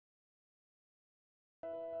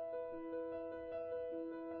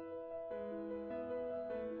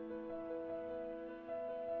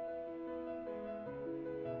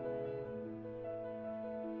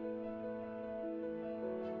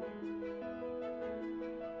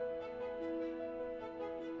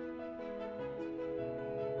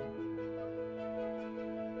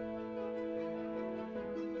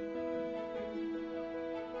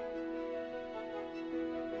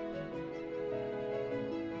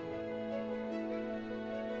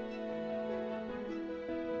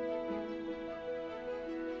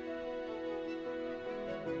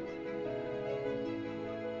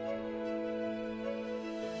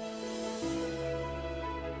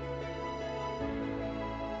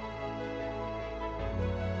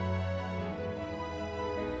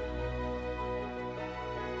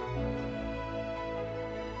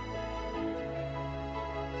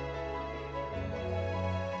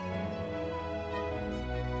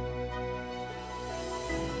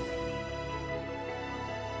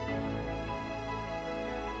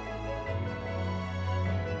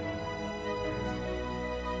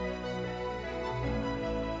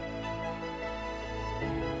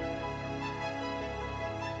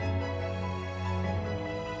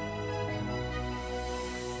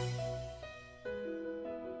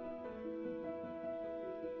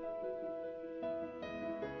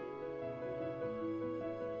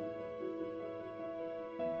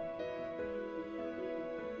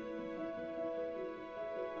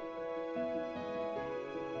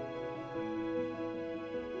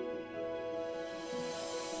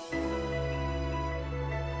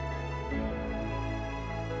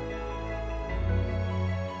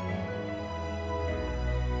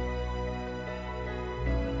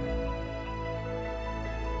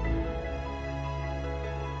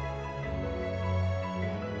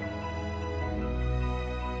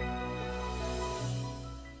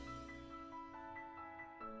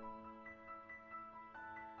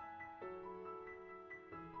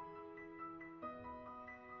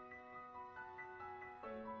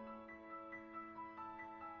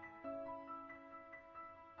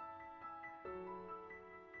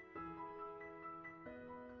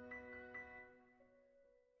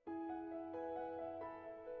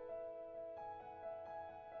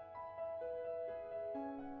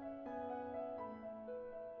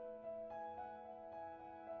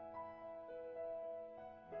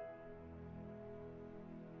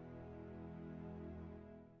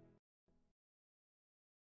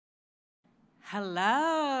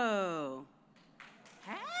Hello.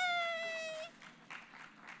 Hey.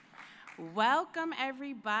 Welcome,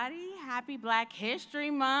 everybody. Happy Black History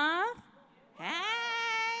Month. Hey.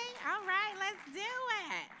 All right, let's do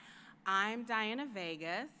it. I'm Diana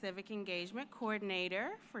Vega, Civic Engagement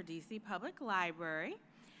Coordinator for DC Public Library,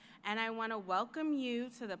 and I want to welcome you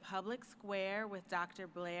to the Public Square with Dr.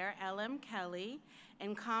 Blair LM Kelley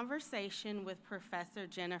in conversation with Professor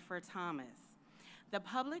Jennifer Thomas. The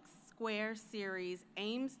Public Square series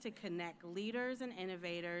aims to connect leaders and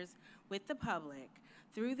innovators with the public.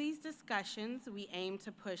 Through these discussions, we aim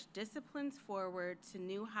to push disciplines forward to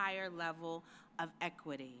new higher level of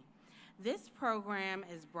equity. This program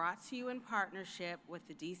is brought to you in partnership with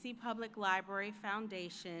the DC Public Library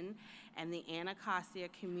Foundation and the Anacostia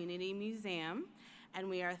Community Museum, and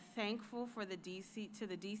we are thankful for the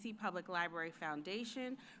DC Public Library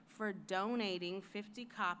Foundation for donating 50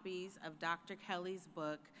 copies of Dr. Kelley's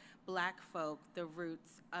book, Black Folk, The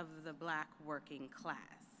Roots of the Black Working Class.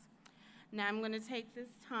 Now I'm going to take this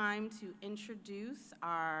time to introduce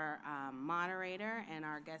our moderator and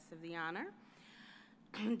our guest of the honor.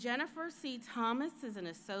 Jennifer C. Thomas is an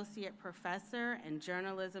associate professor and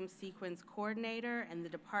journalism sequence coordinator in the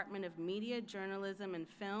Department of Media, Journalism, and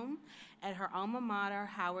Film at her alma mater,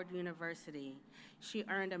 Howard University. She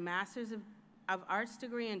earned a Master's of Arts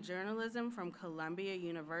degree in journalism from Columbia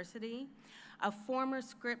University, a former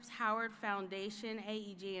Scripps Howard Foundation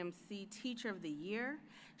AEGMC Teacher of the Year.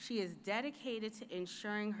 She is dedicated to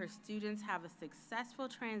ensuring her students have a successful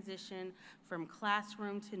transition from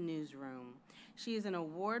classroom to newsroom. She is an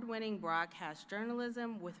award-winning broadcast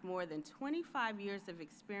journalism with more than 25 years of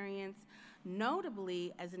experience,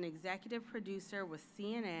 notably as an executive producer with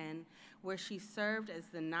CNN, where she served as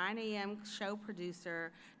the 9 a.m. show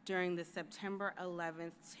producer during the September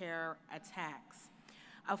 11th terror attacks.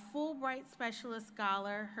 A Fulbright Specialist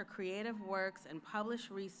Scholar, her creative works and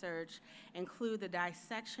published research include the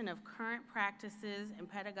dissection of current practices and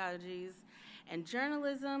pedagogies and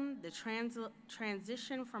journalism, the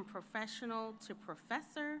transition from professional to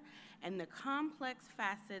professor, and the complex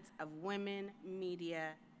facets of women, media,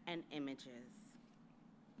 and images.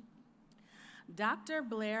 Dr.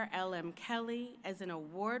 Blair LM Kelley is an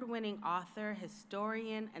award-winning author,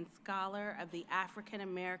 historian, and scholar of the African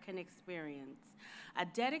American experience. A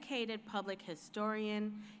dedicated public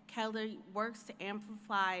historian, Kelley works to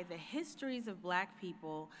amplify the histories of Black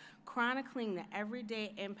people, chronicling the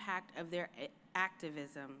everyday impact of their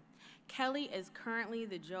activism. Kelley is currently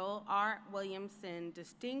the Joel R. Williamson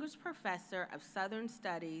Distinguished Professor of Southern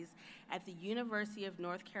Studies at the University of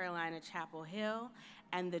North Carolina, Chapel Hill,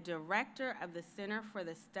 and the director of the Center for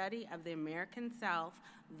the Study of the American South,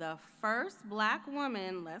 the first Black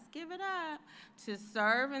woman, let's give it up, to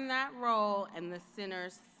serve in that role in the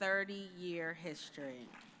center's 30-year history.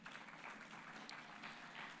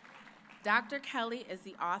 Dr. Kelley is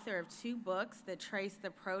the author of 2 books that trace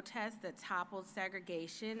the protests that toppled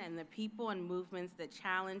segregation and the people and movements that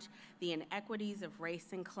challenge the inequities of race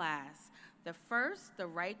and class. The first, The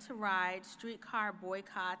Right to Ride, Streetcar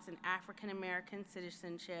Boycotts and African American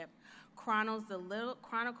Citizenship, chronicles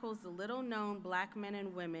the little-known Black men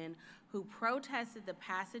and women who protested the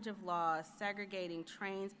passage of laws segregating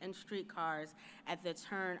trains and streetcars at the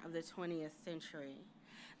turn of the 20th century.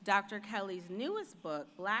 Dr. Kelley's newest book,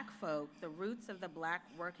 Black Folk, The Roots of the Black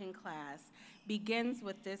Working Class, begins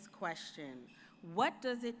with this question: what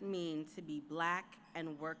does it mean to be Black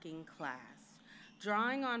and working class?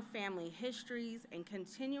 Drawing on family histories and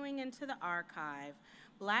continuing into the archive,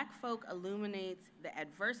 Black Folk illuminates the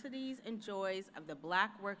adversities and joys of the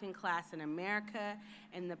Black working class in America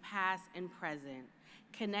in the past and present,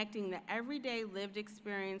 connecting the everyday lived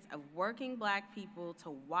experience of working Black people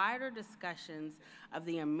to wider discussions of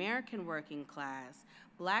the American working class.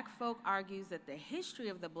 Black Folk argues that the history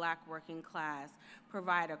of the Black working class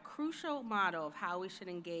provide a crucial model of how we should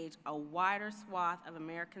engage a wider swath of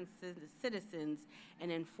American citizens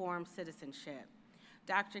in informed citizenship.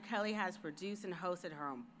 Dr. Kelley has produced and hosted her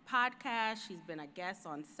own podcast. She's been a guest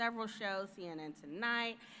on several shows, CNN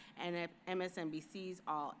Tonight and MSNBC's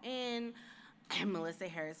All In, Melissa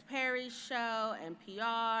Harris Perry's show,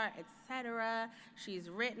 NPR, etc. She's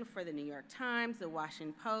written for the New York Times, the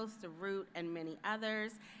Washington Post, The Root, and many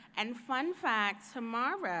others. And fun fact,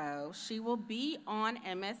 tomorrow she will be on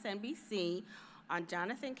MSNBC on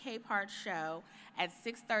Jonathan Capehart's show at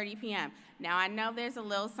 6:30 p.m. Now, I know there's a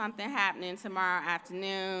little something happening tomorrow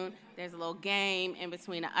afternoon. There's a little game in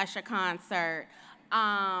between an Usher concert.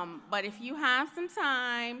 But if you have some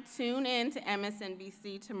time, tune in to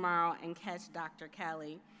MSNBC tomorrow and catch Dr.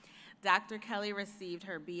 Kelley. Dr. Kelley received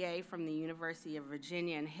her BA from the University of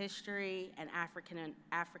Virginia in History and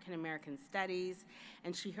African American Studies,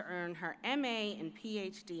 and she earned her MA and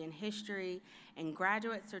PhD in History and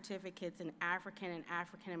graduate certificates in African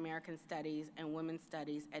American Studies and Women's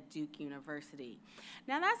Studies at Duke University.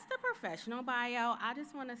 Now that's the professional bio. I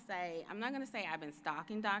just want to say, I'm not going to say I've been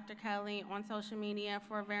stalking Dr. Kelley on social media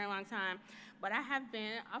for a very long time, but I have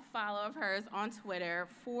been a follower of hers on Twitter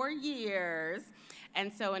for years. And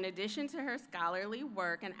so in addition to her scholarly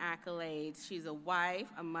work and accolades, she's a wife,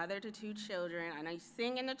 a mother to 2 children. I know you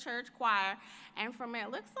sing in the church choir. And from it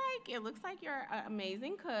looks like you're an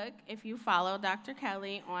amazing cook. If you follow Dr.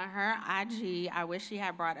 Kelley on her IG, I wish she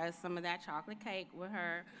had brought us some of that chocolate cake with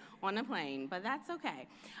her on the plane, but that's okay.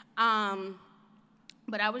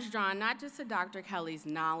 But I was drawn not just to Dr. Kelley's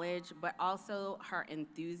knowledge, but also her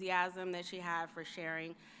enthusiasm that she had for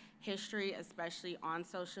sharing history, especially on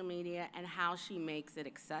social media, and how she makes it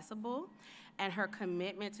accessible, and her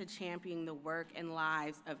commitment to championing the work and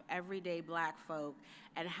lives of everyday Black folk,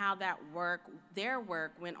 and how their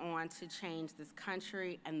work went on to change this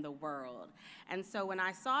country and the world. And so when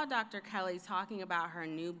I saw Dr. Kelley talking about her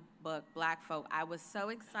new book, Black Folk, I was so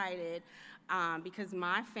excited because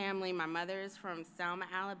my family, my mother is from Selma,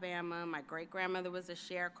 Alabama. My great-grandmother was a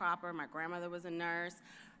sharecropper. My grandmother was a nurse.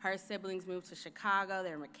 Her siblings moved to Chicago.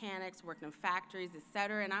 They're mechanics, worked in factories, et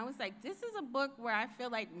cetera. And I was like, this is a book where I feel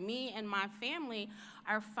like me and my family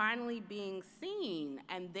are finally being seen.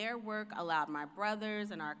 And their work allowed my brothers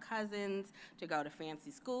and our cousins to go to fancy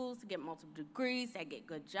schools, to get multiple degrees, to get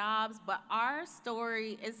good jobs. But our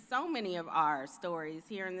story is so many of our stories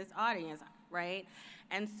here in this audience, right?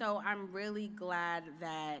 And so I'm really glad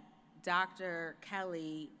that Dr.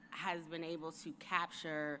 Kelley has been able to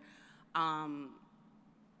capture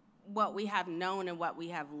what we have known and what we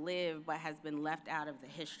have lived, but has been left out of the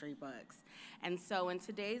history books. And so in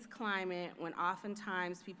today's climate, when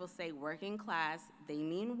oftentimes people say working class, they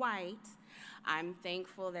mean white, I'm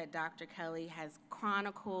thankful that Dr. Kelley has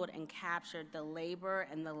chronicled and captured the labor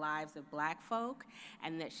and the lives of Black folk,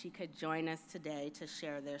 and that she could join us today to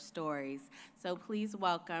share their stories. So please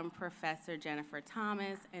welcome Professor Jennifer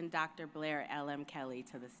Thomas and Dr. Blair LM Kelley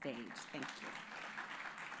to the stage. Thank you.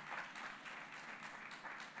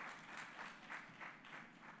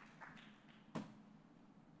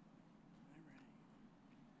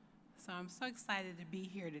 So I'm so excited to be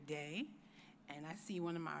here today, and I see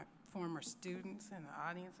one of my former students in the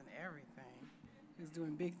audience and everything, who's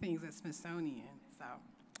doing big things at Smithsonian. So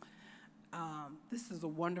this is a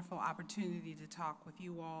wonderful opportunity to talk with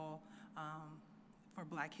you all for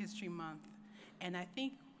Black History Month. And I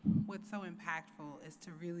think what's so impactful is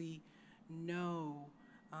to really know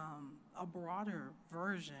a broader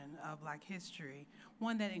version of Black history,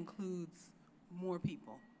 one that includes more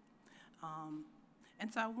people.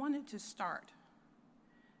 And so I wanted to start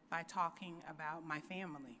by talking about my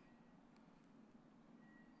family.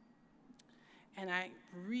 And I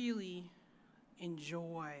really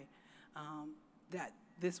enjoy that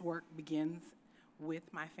this work begins with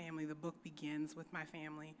my family. The book begins with my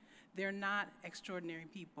family. They're not extraordinary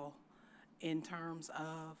people in terms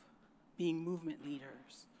of being movement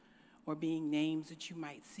leaders or being names that you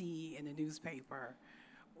might see in a newspaper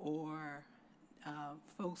or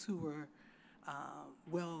folks who were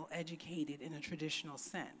well educated in a traditional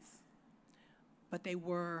sense. But they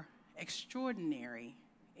were extraordinary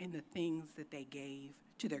in the things that they gave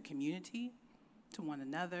to their community, to one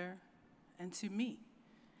another, and to me.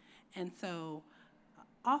 And so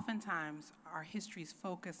oftentimes our histories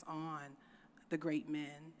focus on the great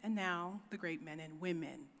men, and now the great men and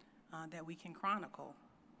women that we can chronicle.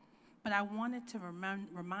 But I wanted to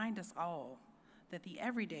remind us all that the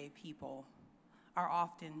everyday people are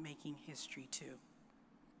often making history too.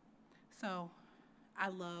 So I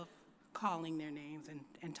love calling their names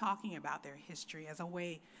and talking about their history as a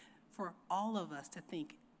way for all of us to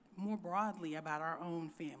think more broadly about our own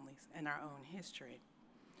families and our own history.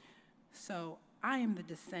 So I am the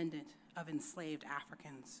descendant of enslaved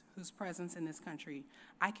Africans whose presence in this country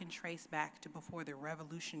I can trace back to before the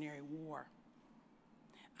Revolutionary War.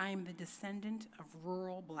 I am the descendant of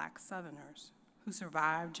rural Black Southerners who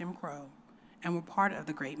survived Jim Crow and were part of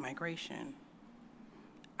the Great Migration.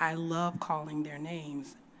 I love calling their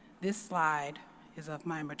names. This slide is of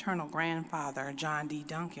my maternal grandfather, John D.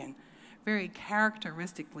 Duncan, very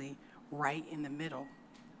characteristically right in the middle,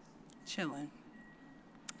 chilling,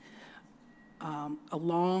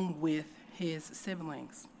 along with his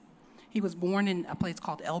siblings. He was born in a place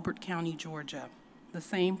called Elbert County, Georgia, the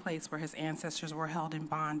same place where his ancestors were held in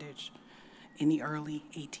bondage in the early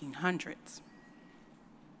 1800s.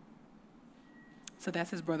 So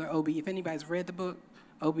that's his brother, Obi. If anybody's read the book,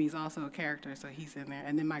 Obi is also a character, so he's in there.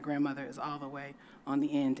 And then my grandmother is all the way on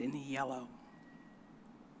the end in the yellow.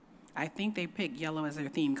 I think they picked yellow as their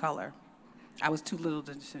theme color. I was too little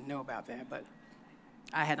to know about that, but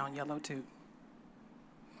I had on yellow too.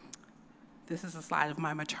 This is a slide of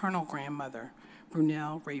my maternal grandmother,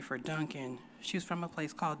 Brunelle Rayford Duncan. She was from a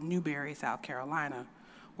place called Newberry, South Carolina,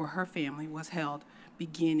 where her family was held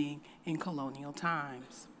beginning in colonial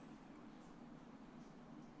times.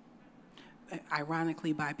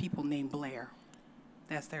 Ironically, by people named Blair.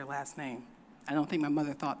 That's their last name. I don't think my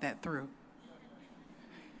mother thought that through.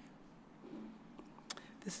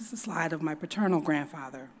 This is a slide of my paternal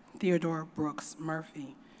grandfather, Theodore Brooks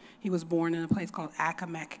Murphy. He was born in a place called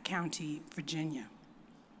Accomack County, Virginia,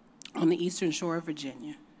 on the eastern shore of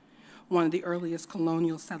Virginia, one of the earliest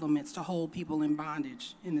colonial settlements to hold people in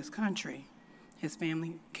bondage in this country. His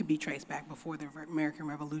family could be traced back before the American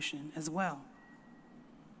Revolution as well.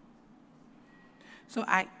 So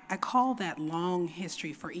I call that long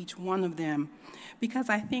history for each one of them because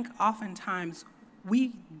I think oftentimes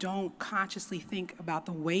we don't consciously think about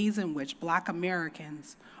the ways in which Black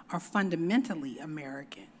Americans are fundamentally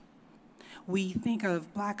American. We think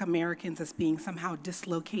of Black Americans as being somehow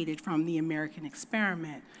dislocated from the American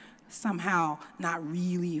experiment, somehow not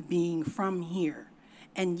really being from here.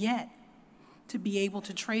 And yet, to be able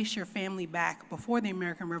to trace your family back before the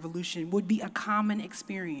American Revolution would be a common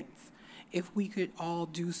experience if we could all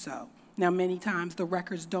do so. Now, many times the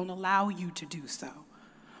records don't allow you to do so,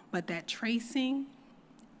 but that tracing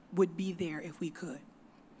would be there if we could.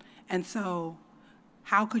 And so,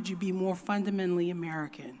 how could you be more fundamentally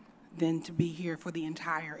American than to be here for the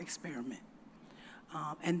entire experiment?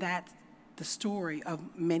 And that's the story of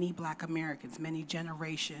many Black Americans, many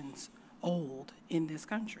generations old in this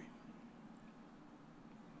country.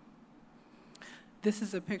 This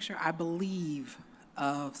is a picture, I believe,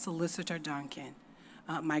 of Solicitor Duncan,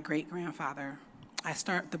 my great-grandfather. I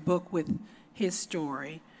start the book with his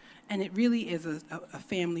story, and it really is a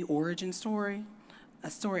family origin story, a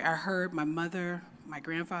story I heard my mother, my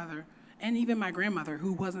grandfather, and even my grandmother,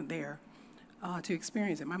 who wasn't there to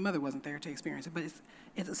experience it. My mother wasn't there to experience it, but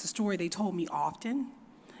it's a story they told me often.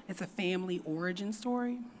 It's a family origin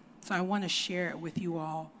story, so I want to share it with you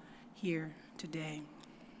all here today.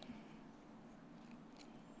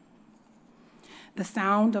 The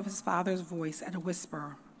sound of his father's voice at a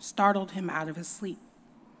whisper startled him out of his sleep.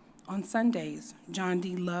 On Sundays, John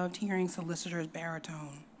D. loved hearing Solicitor's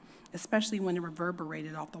baritone, especially when it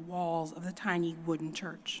reverberated off the walls of the tiny wooden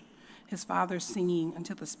church, his father singing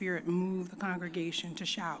until the Spirit moved the congregation to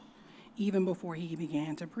shout, even before he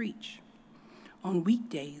began to preach. On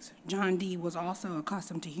weekdays, John D. was also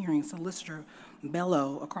accustomed to hearing Solicitor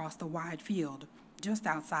bellow across the wide field just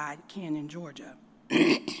outside Cannon, Georgia,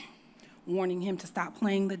 warning him to stop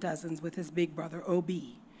playing the dozens with his big brother,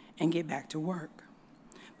 O.B., and get back to work.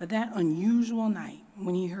 But that unusual night,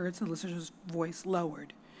 when he heard Solicitor's voice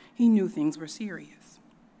lowered, he knew things were serious.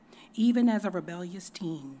 Even as a rebellious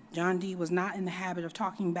teen, John D. was not in the habit of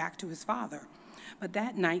talking back to his father, but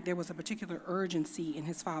that night there was a particular urgency in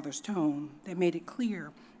his father's tone that made it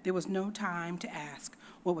clear there was no time to ask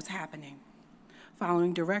what was happening.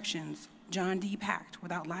 Following directions, John D. packed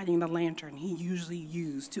without lighting the lantern he usually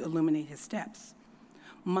used to illuminate his steps.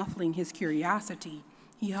 Muffling his curiosity,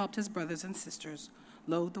 he helped his brothers and sisters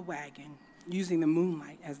load the wagon, using the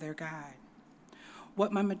moonlight as their guide.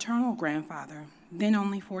 What my maternal grandfather, then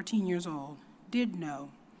only 14 years old, did know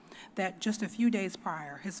that just a few days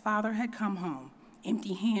prior, his father had come home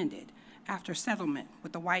empty-handed after settlement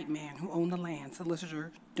with the white man who owned the land,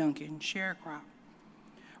 Solicitor Duncan Sharecrop.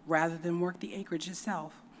 Rather than work the acreage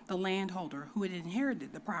itself, the landholder who had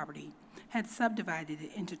inherited the property had subdivided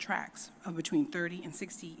it into tracts of between 30 and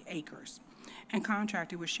 60 acres and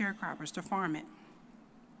contracted with sharecroppers to farm it.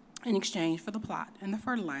 In exchange for the plot and the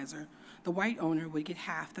fertilizer, the white owner would get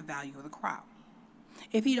half the value of the crop.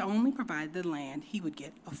 If he'd only provided the land, he would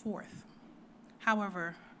get a fourth.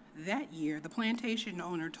 However, that year, the plantation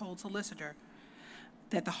owner told Solicitor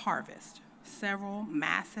that the harvest, several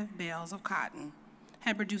massive bales of cotton,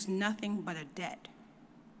 had produced nothing but a debt.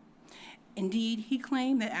 Indeed, he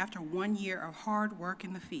claimed that after 1 year of hard work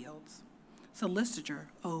in the fields, Solicitor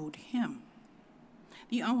owed him.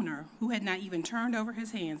 The owner, who had not even turned over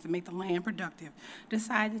his hands to make the land productive,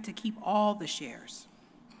 decided to keep all the shares.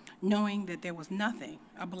 knowing that there was nothing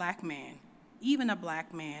a black man, even a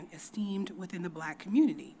black man esteemed within the black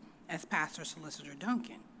community, as Pastor Solicitor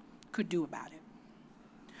Duncan, could do about it.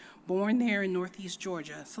 Born there in Northeast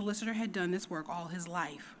Georgia, Solicitor had done this work all his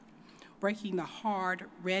life, breaking the hard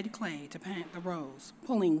red clay to plant the rows,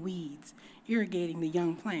 pulling weeds, irrigating the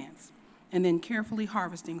young plants, and then carefully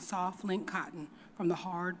harvesting soft lint cotton from the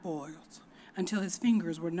hard boils until his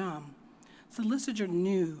fingers were numb. Solicitor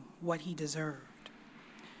knew what he deserved.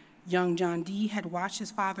 Young John D. had watched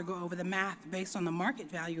his father go over the math based on the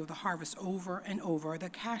market value of the harvest over and over. The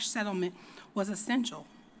cash settlement was essential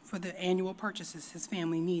for the annual purchases his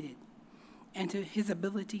family needed and to his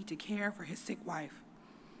ability to care for his sick wife.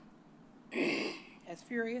 As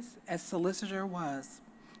furious as Solicitor was,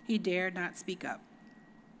 he dared not speak up.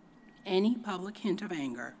 Any public hint of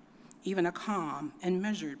anger, even a calm and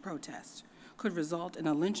measured protest, could result in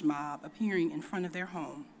a lynch mob appearing in front of their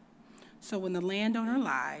home. So when the landowner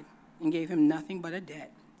lied and gave him nothing but a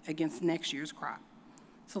debt against next year's crop,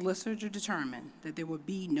 Solicitor determined that there would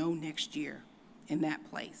be no next year in that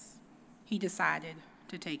place. He decided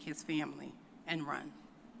to take his family and run.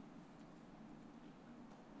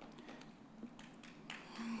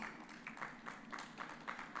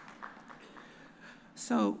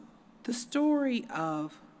 So the story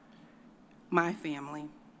of my family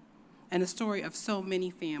and the story of so many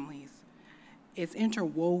families is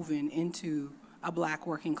interwoven into a black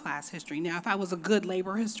working class history. Now, if I was a good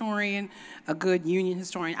labor historian, a good union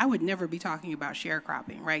historian, I would never be talking about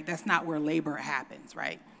sharecropping, right? That's not where labor happens,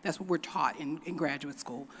 right? That's what we're taught in graduate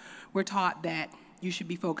school. We're taught that you should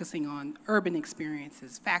be focusing on urban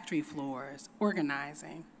experiences, factory floors,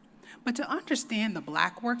 organizing. But to understand the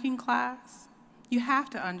black working class, you have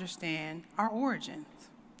to understand our origins.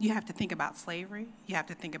 You have to think about slavery, you have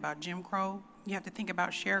to think about Jim Crow, you have to think about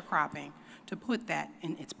sharecropping to put that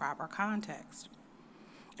in its proper context.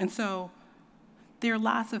 And so there are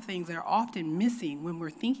lots of things that are often missing when we're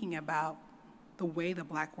thinking about the way the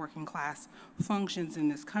black working class functions in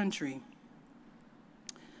this country.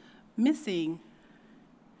 Missing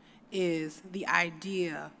is the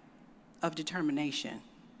idea of determination,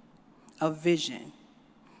 of vision,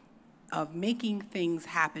 of making things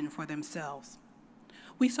happen for themselves.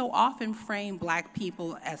 We so often frame black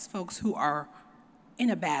people as folks who are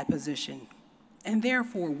in a bad position and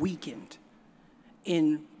therefore weakened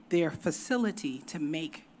in their facility to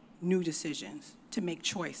make new decisions, to make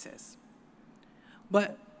choices.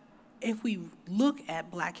 But if we look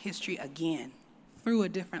at black history again through a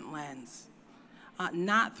different lens,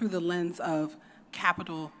 not through the lens of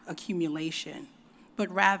capital accumulation, but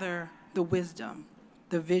rather the wisdom,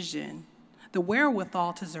 the vision, the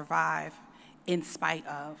wherewithal to survive in spite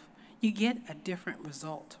of, you get a different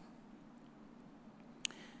result.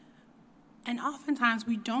 And oftentimes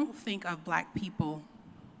we don't think of black people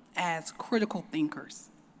as critical thinkers.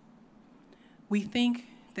 We think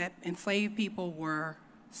that enslaved people were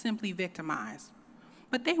simply victimized,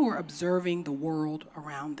 but they were observing the world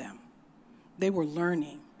around them. They were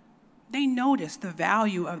learning. They noticed the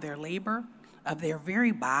value of their labor, of their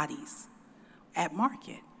very bodies at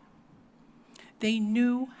market. They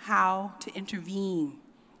knew how to intervene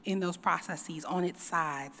in those processes on its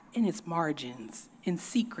sides, in its margins, in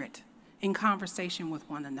secret, in conversation with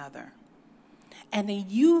one another. And they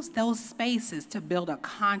used those spaces to build a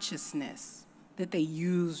consciousness that they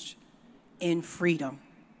used in freedom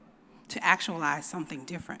to actualize something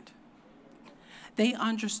different. They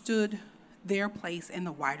understood their place in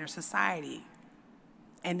the wider society,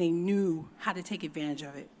 and they knew how to take advantage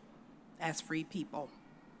of it as free people.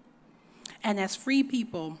 And as free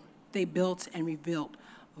people, they built and rebuilt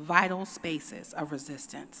vital spaces of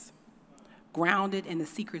resistance, grounded in the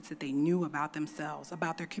secrets that they knew about themselves,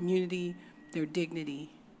 about their community, their dignity,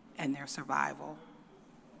 and their survival.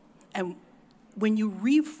 And when you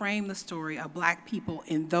reframe the story of black people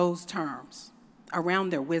in those terms, around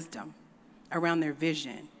their wisdom, around their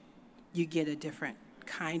vision, you get a different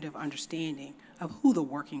kind of understanding of who the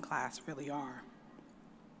working class really are.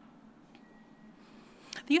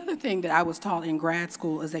 The other thing that I was taught in grad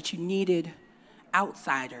school is that you needed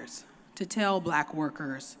outsiders to tell black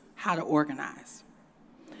workers how to organize,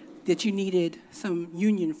 that you needed some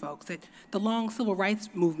union folks, that the long civil rights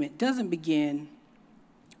movement doesn't begin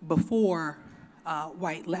before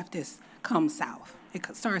white leftists come south.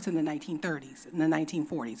 It starts in the 1930s, in the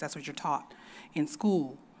 1940s. That's what you're taught in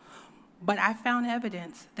school. But I found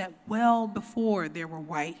evidence that well before there were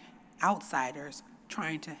white outsiders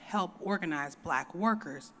trying to help organize black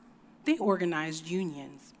workers, they organized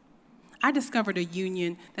unions. I discovered a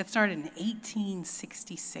union that started in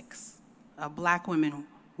 1866 of black women,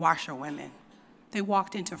 washerwomen. They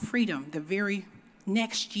walked into freedom, the very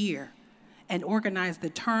next year and organize the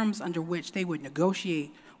terms under which they would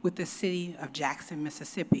negotiate with the city of Jackson,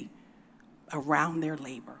 Mississippi, around their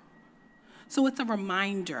labor. So it's a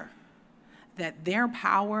reminder that their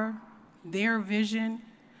power, their vision,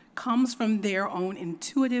 comes from their own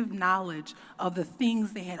intuitive knowledge of the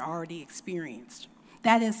things they had already experienced.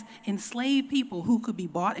 That is, enslaved people who could be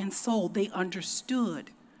bought and sold, they understood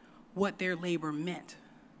what their labor meant.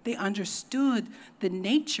 They understood the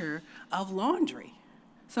nature of laundry,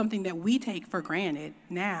 something that we take for granted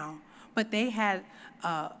now, but they had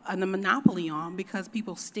a monopoly on because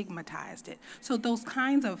people stigmatized it. So those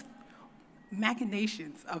kinds of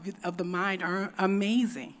machinations of the mind are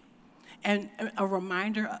amazing, and a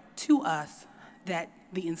reminder to us that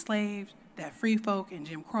the enslaved, that free folk and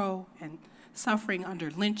Jim Crow and suffering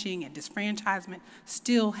under lynching and disfranchisement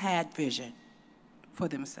still had vision for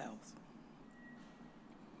themselves.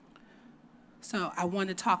 So I want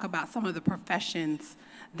to talk about some of the professions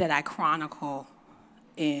that I chronicle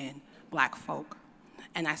in Black folk.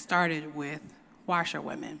 And I started with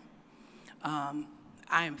washerwomen. I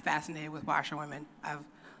am fascinated with washerwomen.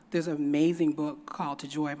 There's an amazing book called To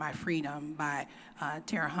Joy My Freedom by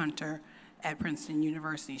Tara Hunter at Princeton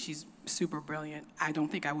University. She's super brilliant. I don't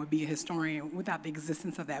think I would be a historian without the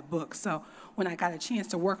existence of that book. So when I got a chance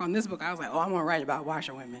to work on this book, I was like, oh, I'm gonna write about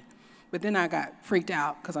washerwomen. But then I got freaked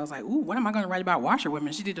out because I was like, ooh, what am I gonna write about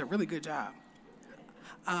washerwomen? She did a really good job.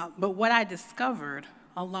 But what I discovered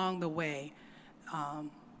along the way,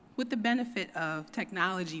 with the benefit of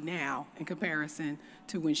technology now in comparison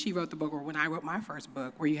to when she wrote the book or when I wrote my first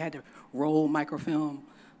book, where you had to roll microfilm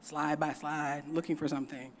slide by slide looking for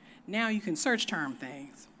something, now you can search term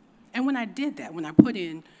things. And when I did that, when I put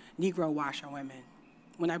in Negro washerwomen,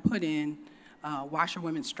 when I put in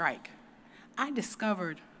washerwomen strike, I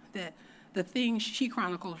discovered that the things she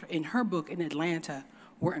chronicled in her book in Atlanta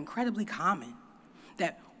were incredibly common,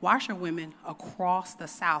 that washerwomen across the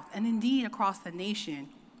South, and indeed across the nation,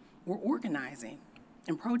 were organizing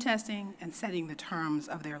and protesting and setting the terms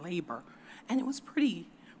of their labor. And it was pretty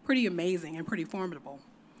amazing and pretty formidable.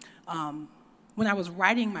 When I was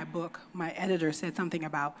writing my book, my editor said something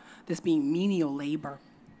about this being menial labor.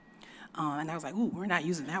 And I was like, ooh, we're not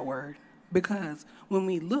using that word. Because when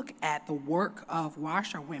we look at the work of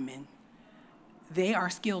washerwomen, they are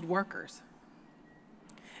skilled workers.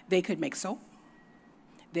 They could make soap.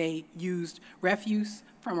 They used refuse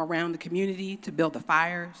from around the community to build the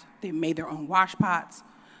fires. They made their own wash pots.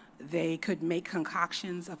 They could make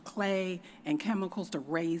concoctions of clay and chemicals to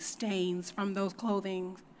raise stains from those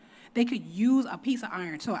clothing. They could use a piece of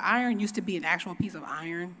iron. So iron used to be an actual piece of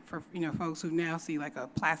iron for folks who now see like a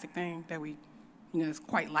plastic thing that we, it's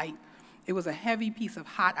quite light. It was a heavy piece of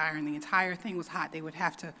hot iron. The entire thing was hot. They would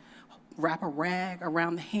have to wrap a rag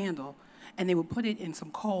around the handle, and they would put it in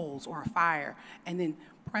some coals or a fire, and then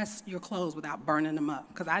press your clothes without burning them up.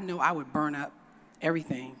 Because I know I would burn up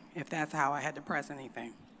everything if that's how I had to press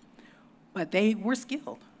anything. But they were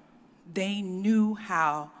skilled. They knew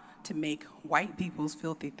how to make white people's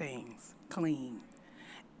filthy things clean.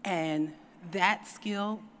 And that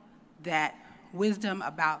skill, that wisdom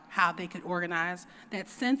about how they could organize, that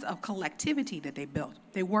sense of collectivity that they built.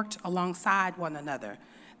 They worked alongside one another.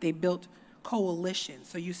 They built coalitions.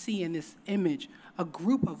 So you see in this image a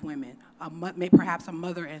group of women, perhaps a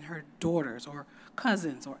mother and her daughters or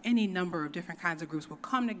cousins or any number of different kinds of groups will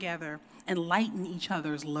come together and lighten each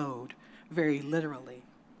other's load, very literally.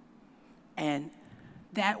 And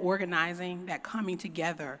that organizing, that coming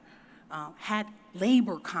together, had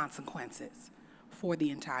labor consequences for the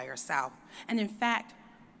entire South. And in fact,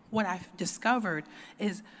 what I've discovered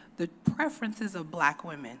is the preferences of Black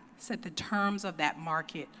women set the terms of that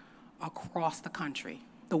market across the country.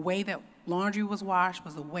 The way that laundry was washed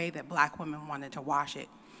was the way that Black women wanted to wash it,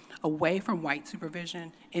 away from white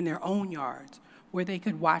supervision in their own yards, where they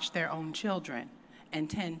could watch their own children and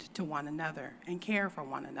tend to one another and care for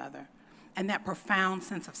one another. And that profound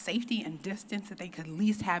sense of safety and distance that they could at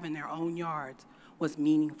least have in their own yards was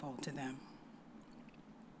meaningful to them.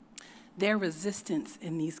 Their resistance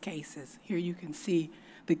in these cases, here you can see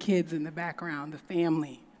the kids in the background, the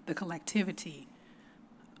family, the collectivity,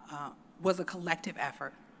 was a collective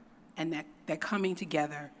effort, and that coming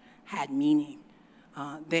together had meaning.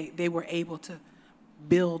 They were able to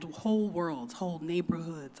build whole worlds, whole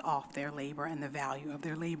neighborhoods off their labor and the value of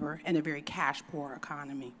their labor in a very cash-poor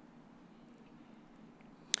economy.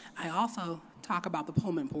 I also talk about the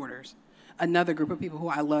Pullman porters, another group of people who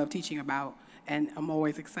I love teaching about, and I'm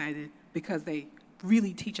always excited because they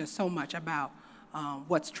really teach us so much about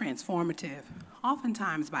what's transformative,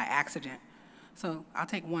 oftentimes by accident. So I'll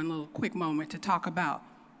take one little quick moment to talk about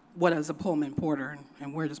what is a Pullman porter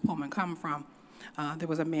and where does Pullman come from. There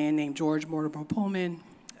was a man named George Mortimer Pullman,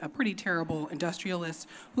 a pretty terrible industrialist,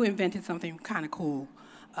 who invented something kind of cool,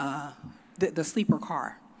 the sleeper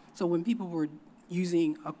car. So when people were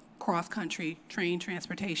using a cross-country train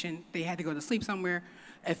transportation, they had to go to sleep somewhere.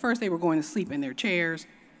 At first, they were going to sleep in their chairs,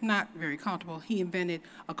 not very comfortable. He invented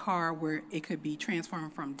a car where it could be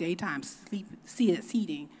transformed from daytime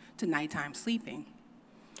seating to nighttime sleeping.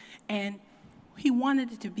 And he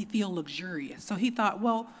wanted it to feel luxurious. So he thought,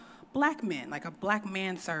 well, black men, like a black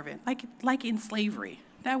manservant, like in slavery,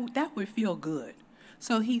 that would feel good.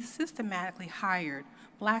 So he systematically hired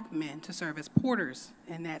black men to serve as porters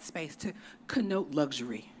in that space to connote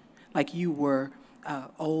luxury, like you were an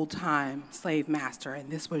old-time slave master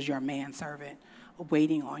and this was your manservant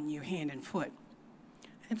waiting on you hand and foot.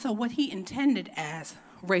 And so what he intended as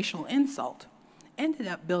racial insult ended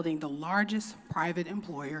up building the largest private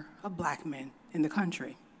employer of black men in the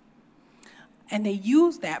country. And they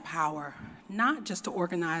used that power not just to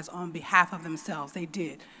organize on behalf of themselves. They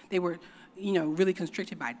did. They were, really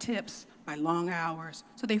constricted by tips, by long hours,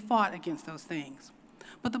 so they fought against those things.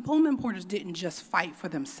 But the Pullman porters didn't just fight for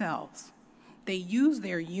themselves. They used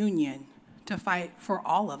their union to fight for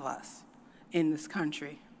all of us in this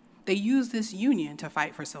country. They used this union to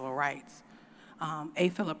fight for civil rights. A.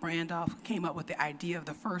 Philip Randolph came up with the idea of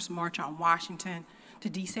the first March on Washington to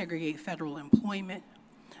desegregate federal employment,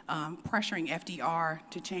 pressuring FDR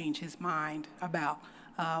to change his mind about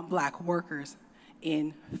black workers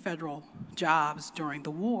in federal jobs during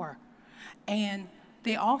the war. And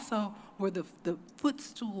they also were the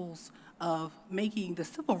footstools of making the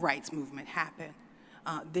civil rights movement happen.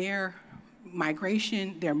 Their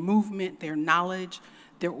migration, their movement, their knowledge,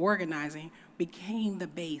 their organizing became the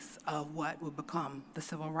base of what would become the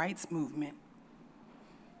civil rights movement.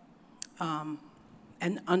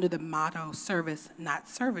 And under the motto, service, not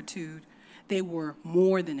servitude, they were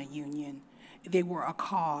more than a union. They were a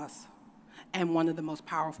cause and one of the most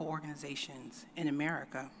powerful organizations in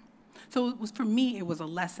America. So for me, it was a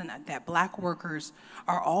lesson that black workers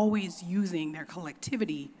are always using their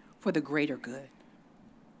collectivity for the greater good.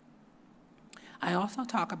 I also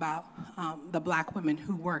talk about the black women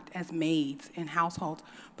who worked as maids in households,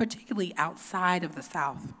 particularly outside of the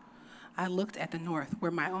South. I looked at the North,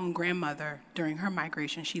 where my own grandmother, during her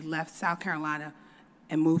migration, she left South Carolina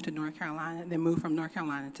and moved to North Carolina, then moved from North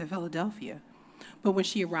Carolina to Philadelphia. But when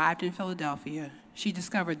she arrived in Philadelphia, she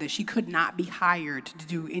discovered that she could not be hired to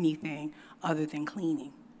do anything other than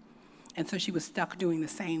cleaning. And so she was stuck doing the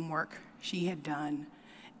same work she had done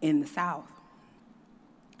in the South.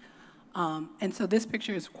 And so this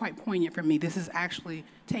picture is quite poignant for me. This is actually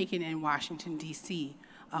taken in Washington, D.C.,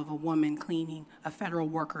 of a woman cleaning a federal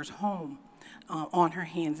worker's home on her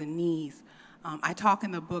hands and knees. I talk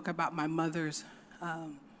in the book about my mother's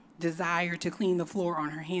desire to clean the floor on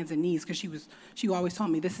her hands and knees, because she always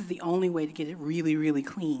told me this is the only way to get it really, really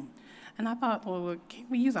clean. And I thought, well, can't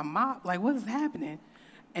we use a mop? Like, what is happening?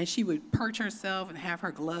 And she would perch herself and have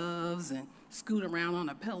her gloves and scoot around on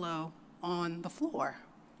a pillow on the floor.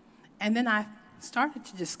 And then I started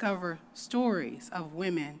to discover stories of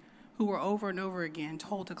women who were over and over again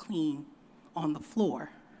told to clean on the floor,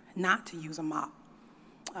 not to use a mop.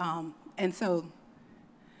 And so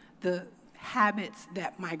the habits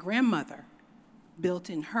that my grandmother built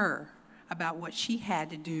in her about what she had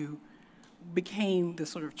to do became the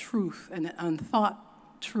sort of truth, and an unthought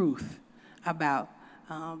truth about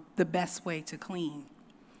the best way to clean.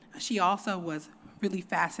 She also was really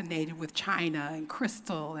fascinated with china and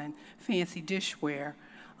crystal and fancy dishware.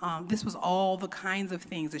 This was all the kinds of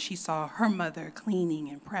things that she saw her mother cleaning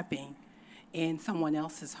and prepping in someone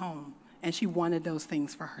else's home, and she wanted those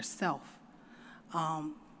things for herself.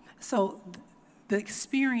 So the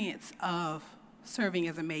experience of serving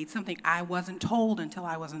as a maid, something I wasn't told until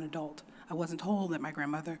I was an adult. I wasn't told that my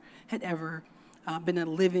grandmother had ever been a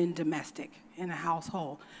live-in domestic in a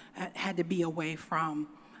household, had to be away from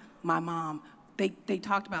my mom. They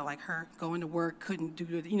talked about like her going to work, couldn't do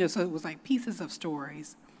it, so it was like pieces of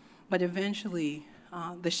stories. But eventually,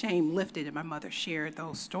 the shame lifted and my mother shared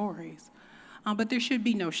those stories. But there should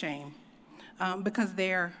be no shame, because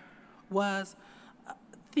there was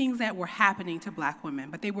things that were happening to black women,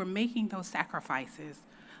 but they were making those sacrifices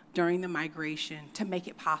during the migration to make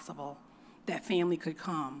it possible that family could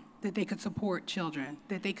come, that they could support children,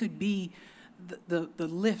 that they could be the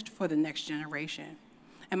lift for the next generation.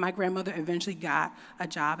 And my grandmother eventually got a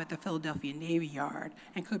job at the Philadelphia Navy Yard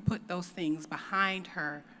and could put those things behind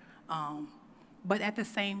her. But at the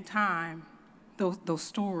same time, those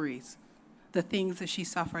stories, the things that she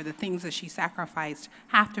suffered, the things that she sacrificed,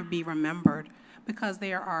 have to be remembered, because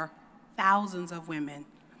there are thousands of women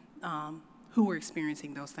who are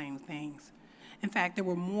experiencing those same things. In fact, there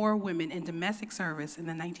were more women in domestic service in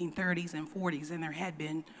the 1930s and 40s than there had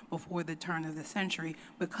been before the turn of the century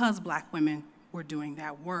because Black women were doing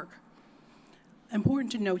that work.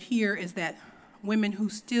 Important to note here is that women who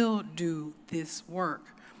still do this work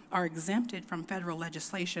are exempted from federal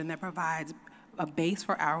legislation that provides a base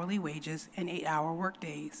for hourly wages and 8-hour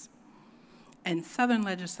workdays. And Southern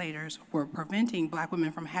legislators were preventing Black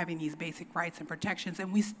women from having these basic rights and protections,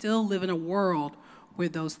 and we still live in a world where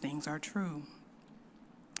those things are true.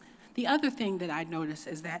 The other thing that I noticed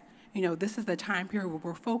is that, this is the time period where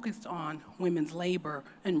we're focused on women's labor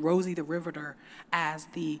and Rosie the Riveter as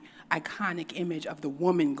the iconic image of the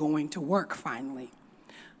woman going to work finally.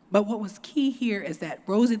 But what was key here is that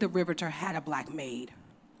Rosie the Riveter had a Black maid.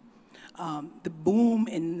 The boom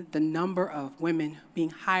in the number of women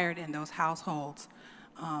being hired in those households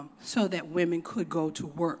so that women could go to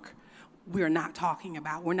work, we're not talking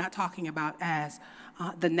about as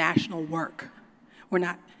the national work. We're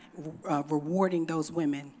not rewarding those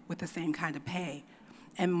women with the same kind of pay.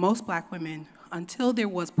 And most Black women, until there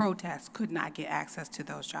was protest, could not get access to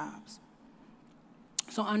those jobs.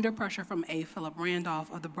 So under pressure from A. Philip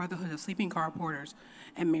Randolph of the Brotherhood of Sleeping Car Porters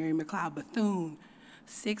and Mary McLeod Bethune,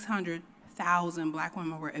 600,000 Black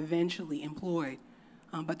women were eventually employed,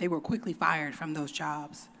 but they were quickly fired from those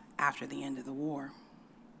jobs after the end of the war.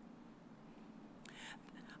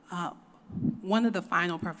 One of the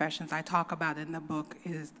final professions I talk about in the book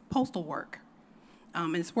is postal work.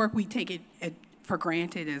 And it's work we take it for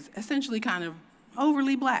granted as essentially kind of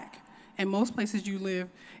overly Black. In most places you live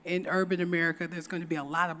in urban America, there's going to be a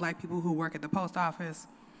lot of Black people who work at the post office.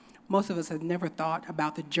 Most of us have never thought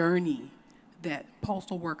about the journey that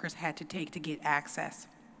postal workers had to take to get access.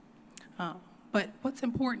 But what's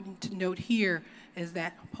important to note here is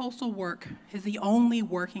that postal work is the only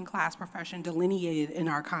working class profession delineated in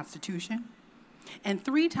our Constitution. And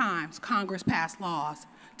 3 times Congress passed laws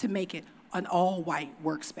to make it an all-white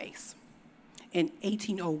workspace. In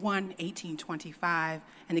 1801, 1825,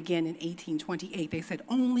 and again in 1828, they said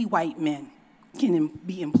only white men can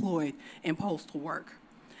be employed in postal work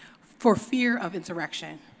for fear of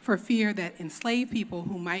insurrection, for fear that enslaved people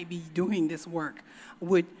who might be doing this work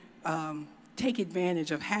would take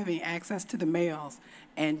advantage of having access to the mails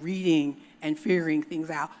and reading and figuring things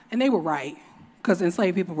out. And they were right, because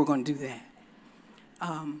enslaved people were going to do that.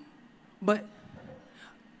 But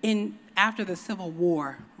after the Civil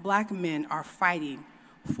War, Black men are fighting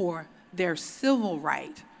for their civil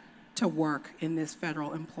right to work in this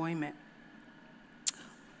federal employment.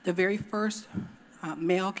 The very first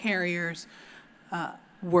mail carriers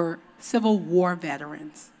were Civil War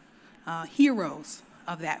veterans, heroes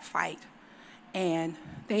of that fight. And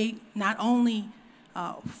they not only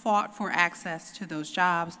fought for access to those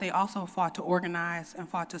jobs, they also fought to organize and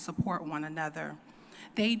fought to support one another.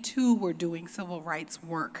 They too were doing civil rights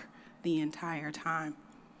work the entire time.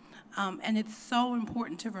 And it's so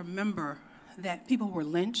important to remember that people were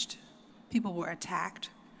lynched, people were attacked,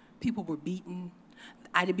 people were beaten.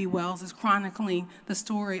 Ida B. Wells is chronicling the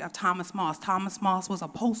story of Thomas Moss. Thomas Moss was a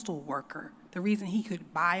postal worker. The reason he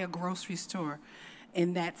could buy a grocery store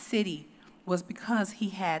in that city was because he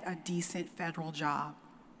had a decent federal job,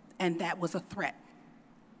 and that was a threat.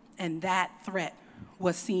 And that threat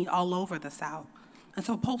was seen all over the South. And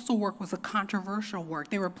so postal work was a controversial work.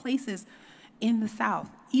 There were places in the South,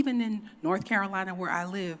 even in North Carolina where I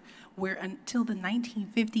live, where until the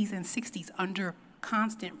 1950s and 60s, under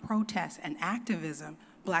constant protests and activism,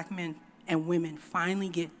 Black men and women finally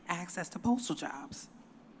get access to postal jobs.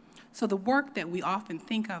 So the work that we often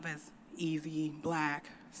think of as easy, Black,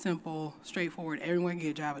 simple, straightforward, everyone can get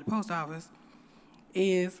a job at the post office,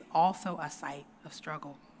 is also a site of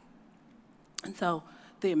struggle. And so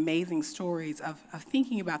the amazing stories of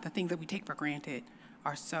thinking about the things that we take for granted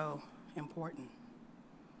are so important.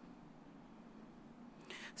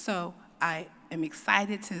 So I am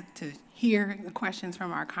excited to hear the questions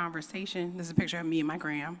from our conversation. This is a picture of me and my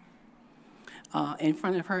gram in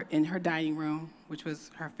front of her in her dining room, which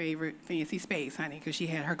was her favorite fancy space, honey, because she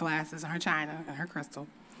had her glasses and her china and her crystal,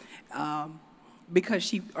 because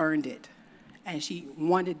she earned it, and she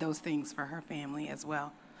wanted those things for her family as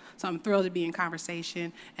well. So I'm thrilled to be in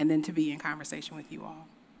conversation and then to be in conversation with you all.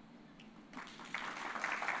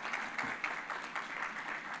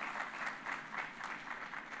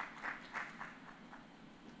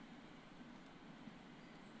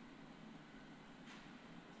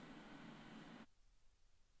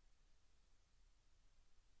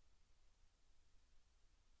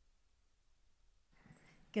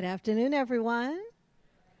 Good afternoon, everyone.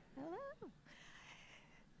 Hello.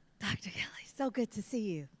 Dr. Kelley, so good to see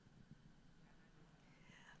you.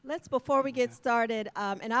 Before we get started,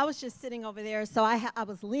 and I was just sitting over there, so I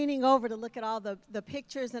was leaning over to look at all the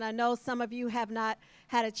pictures, and I know some of you have not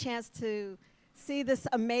had a chance to see this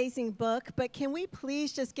amazing book, but can we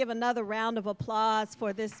please just give another round of applause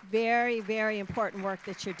for this very, very important work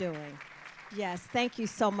that you're doing? Yes, thank you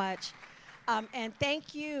so much. And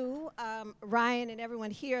thank you, Ryan, and everyone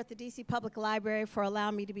here at the DC Public Library for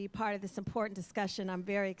allowing me to be part of this important discussion. I'm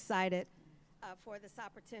very excited for this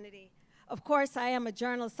opportunity. Of course, I am a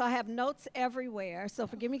journalist, so I have notes everywhere. So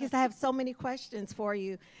forgive me because I have so many questions for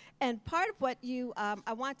you. And part of what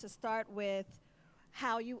I want to start with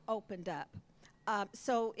how you opened up.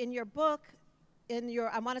 So in your book,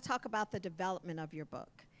 I want to talk about the development of your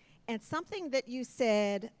book. And something that you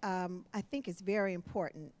said, I think is very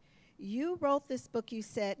important. You wrote this book, you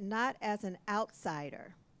said, not as an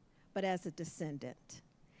outsider, but as a descendant.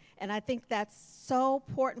 And I think that's so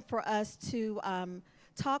important for us to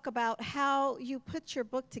talk about how you put your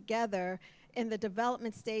book together in the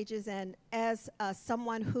development stages, and as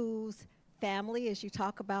someone whose family, as you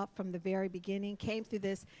talk about from the very beginning, came through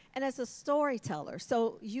this, and as a storyteller.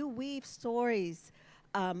 So you weave stories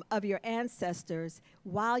of your ancestors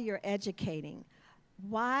while you're educating.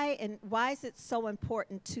 Why is it so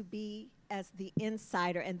important to be as the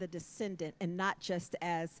insider and the descendant and not just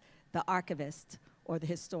as the archivist or the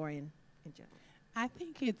historian in general? I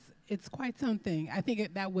think it's quite something. I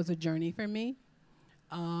think that was a journey for me.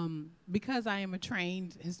 Because I am a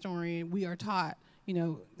trained historian, we are taught,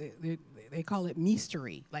 they call it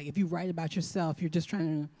mystery. Like if you write about yourself, you're just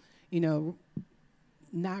trying to,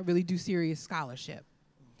 not really do serious scholarship.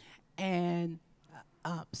 And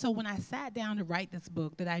so when I sat down to write this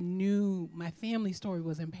book that I knew my family story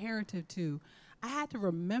was imperative to, I had to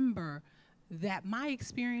remember that my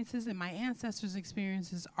experiences and my ancestors'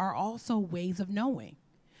 experiences are also ways of knowing.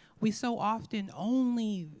 We so often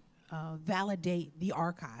only validate the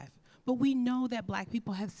archive, but we know that Black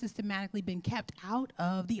people have systematically been kept out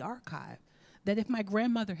of the archive. That if my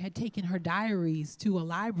grandmother had taken her diaries to a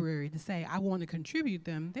library to say, I want to contribute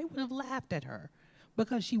them, they would have laughed at her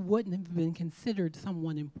because she wouldn't have been considered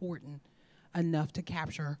someone important enough to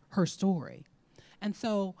capture her story. And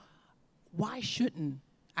so why shouldn't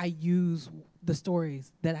I use the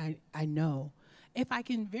stories that I know if I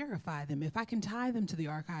can verify them, if I can tie them to the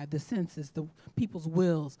archive, the census, the people's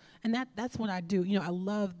wills? And that's what I do. I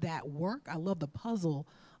love that work. I love the puzzle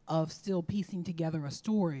of still piecing together a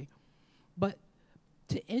story. But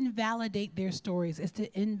to invalidate their stories is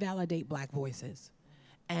to invalidate Black voices.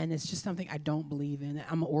 And it's just something I don't believe in.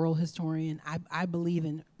 I'm an oral historian. I believe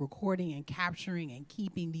in recording and capturing and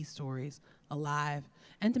keeping these stories alive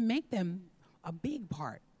and to make them a big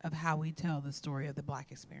part of how we tell the story of the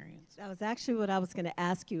Black experience. That was actually what I was going to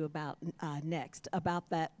ask you about next, about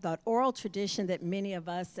that oral tradition that many of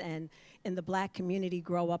us and in the Black community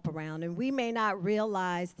grow up around. And we may not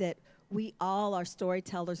realize that we all are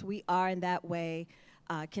storytellers. We are in that way,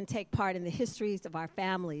 can take part in the histories of our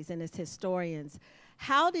families and as historians.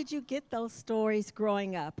 How did you get those stories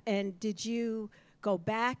growing up? And did you go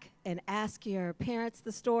back and ask your parents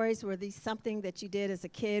the stories? Were these something that you did as a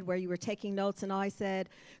kid where you were taking notes and always said,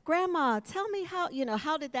 Grandma, tell me how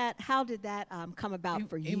did that come about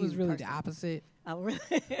for you? It was really personally? the opposite. Oh, really?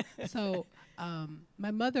 So my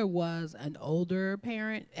mother was an older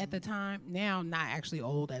parent at the time. Now, not actually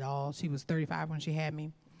old at all. She was 35 when she had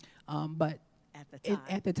me. But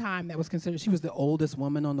at the time, that was considered, she was the oldest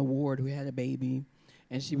woman on the ward who had a baby.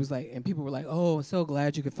 And she was like, and people were like, oh, so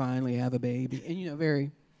glad you could finally have a baby. And,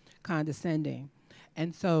 very condescending.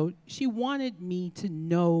 And so she wanted me to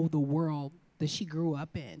know the world that she grew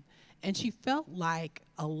up in. And she felt like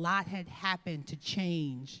a lot had happened to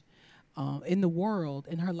change in the world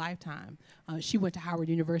in her lifetime. She went to Howard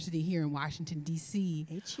University here in Washington, D.C.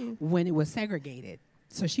 when it was segregated.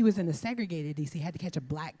 So she was in the segregated D.C., had to catch a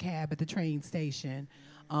Black cab at the train station.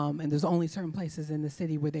 And there's only certain places in the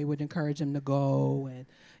city where they would encourage them to go, and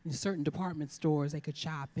in certain department stores they could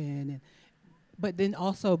shop in. But then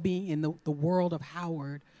also being in the world of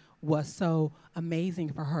Howard was so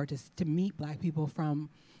amazing for her to meet Black people from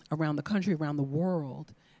around the country, around the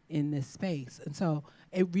world in this space. And so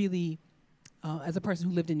it really, as a person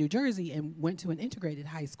who lived in New Jersey and went to an integrated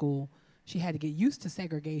high school, she had to get used to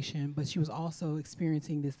segregation, but she was also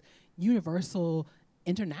experiencing this universal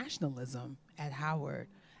internationalism at Howard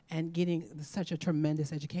and getting such a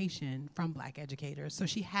tremendous education from Black educators. So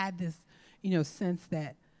she had this, sense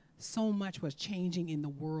that so much was changing in the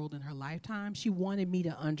world in her lifetime. She wanted me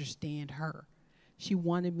to understand her. She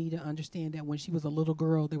wanted me to understand that when she was a little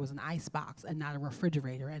girl, there was an ice box and not a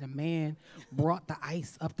refrigerator, and a man brought the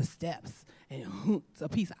ice up the steps, and a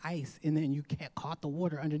piece of ice, and then you caught the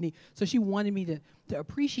water underneath. So she wanted me to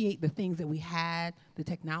appreciate the things that we had, the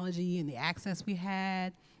technology and the access we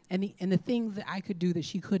had, and the things that I could do that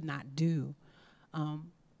she could not do.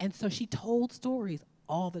 And so she told stories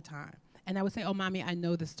all the time. And I would say, oh, Mommy, I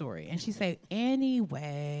know the story. And she'd say,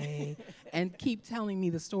 anyway, and keep telling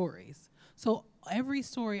me the stories. So every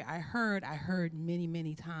story I heard many,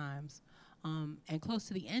 many times. And close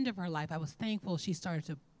to the end of her life, I was thankful she started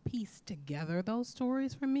to piece together those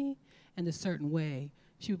stories for me in a certain way.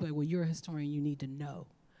 She would be like, well, you're a historian, you need to know.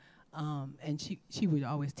 And she would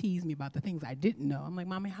always tease me about the things I didn't know. I'm like,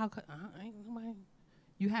 Mommy, how could,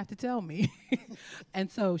 you have to tell me. And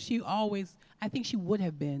so she always, I think she would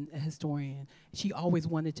have been a historian. She always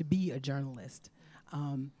wanted to be a journalist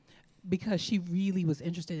because she really was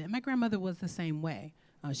interested in it. My grandmother was the same way.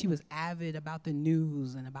 She was avid about the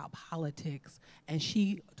news and about politics, and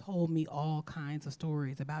she told me all kinds of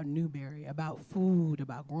stories about Newberry, about food,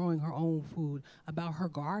 about growing her own food, about her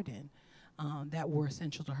garden that were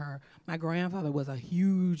essential to her. My grandfather was a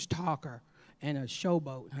huge talker and a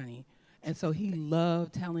showboat, honey. And so he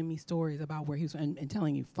loved telling me stories about where he was and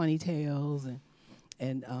telling you funny tales,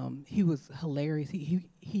 and he was hilarious.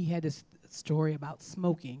 He had this story about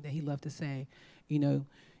smoking that he loved to say, you know,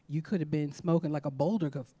 you could have been smoking like a boulder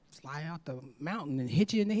could fly out the mountain and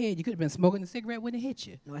hit you in the head. You could have been smoking a cigarette when it hit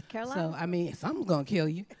you. North Carolina. So, I mean, something's going to kill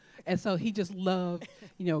you. And so he just loved,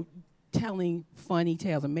 you know, telling funny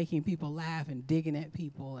tales and making people laugh and digging at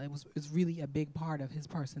people. It was really a big part of his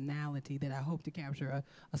personality that I hope to capture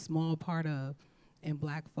a small part of in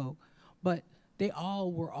Black folk. But they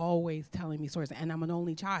all were always telling me stories. And I'm an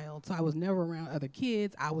only child, so I was never around other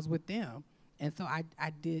kids. I was with them. And so I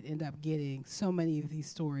did end up getting so many of these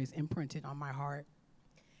stories imprinted on my heart.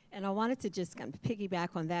 And I wanted to just kind of piggyback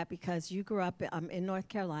on that because you grew up in North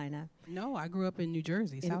Carolina. No, I grew up in New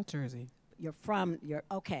Jersey, South Jersey. You're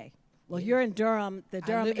okay. Well, Yeah. you're in Durham, the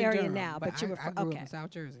Durham live in area Durham, now, but you were I grew okay. up in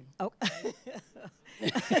South Jersey. Oh.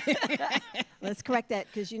 Let's correct that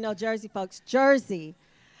because you know Jersey folks, Jersey.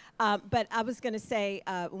 But I was going to say,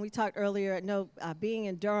 when we talked earlier, being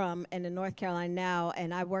in Durham and in North Carolina now,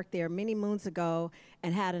 and I worked there many moons ago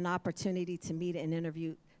and had an opportunity to meet and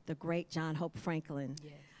interview the great John Hope Franklin.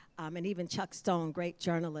 Yes. And even Chuck Stone, great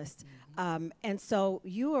journalist. And so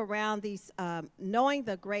you around these, knowing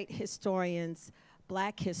the great historians,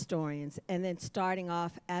 Black historians, and then starting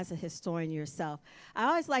off as a historian yourself. I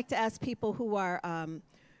always like to ask people who are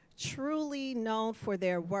truly known for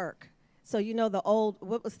their work. So you know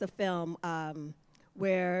what was the film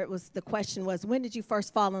where the question was, when did you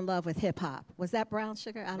first fall in love with hip hop? Was that Brown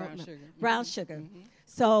Sugar? I don't know. Sugar. Brown Sugar. Mm-hmm.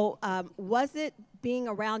 So was it being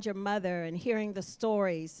around your mother and hearing the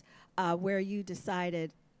stories where you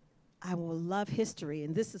decided, I will love history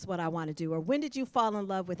and this is what I want to do? Or when did you fall in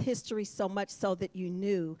love with history so much so that you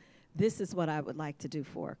knew this is what I would like to do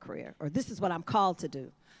for a career, or this is what I'm called to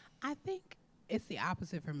do? I think it's the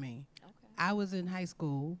opposite for me. Okay. I was in high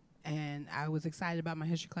school and I was excited about my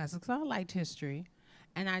history classes because I liked history.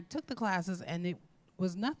 And I took the classes and it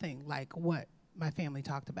was nothing like what my family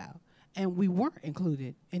talked about. And we weren't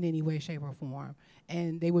included in any way, shape, or form.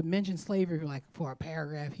 And they would mention slavery like for a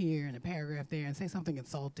paragraph here and a paragraph there and say something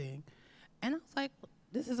insulting. And I was like,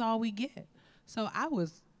 this is all we get. So I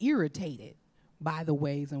was irritated by the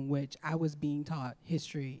ways in which I was being taught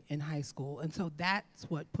history in high school. And so that's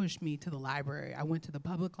what pushed me to the library. I went to the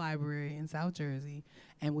public library in South Jersey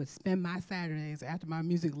and would spend my Saturdays after my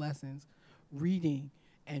music lessons reading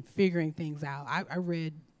and figuring things out. I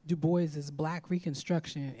read Du Bois's Black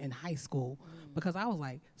Reconstruction in high school because I was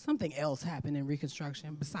like, something else happened in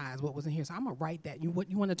Reconstruction besides what was in here. So I'm gonna write that. You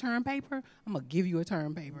want a term paper? I'm gonna give you a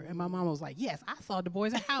term paper. And my mom was like, yes, I saw Du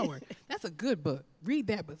Bois at Howard. That's a good book. Read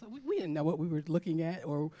that book. So we didn't know what we were looking at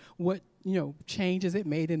or what changes it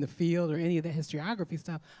made in the field or any of the historiography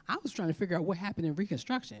stuff. I was trying to figure out what happened in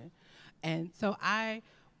Reconstruction. And so I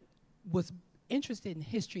was interested in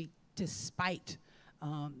history despite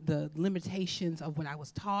the limitations of what I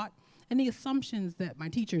was taught and the assumptions that my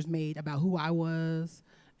teachers made about who I was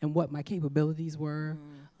and what my capabilities were.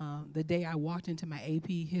 The day I walked into my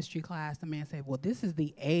AP history class, the man said, well, this is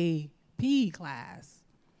the AP class.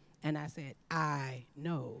 And I said, I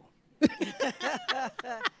know. Okay.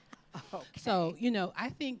 So, I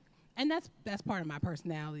think, and that's part of my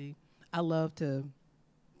personality. I love to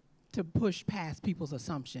push past people's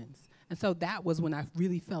assumptions. And so that was when I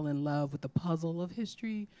really fell in love with the puzzle of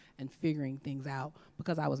history and figuring things out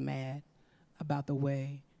because I was mad about the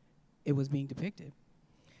way it was being depicted.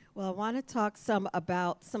 Well, I want to talk some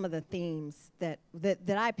about some of the themes that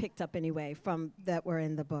I picked up anyway from that were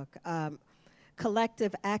in the book.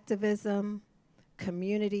 Collective activism,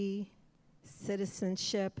 community,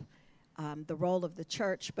 citizenship, the role of the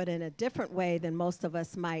church, but in a different way than most of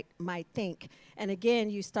us might think. And again,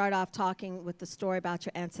 you start off talking with the story about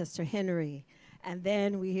your ancestor Henry, and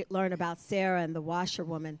then we learn about Sarah and the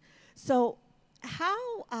washerwoman. So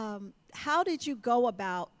how did you go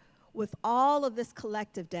about, with all of this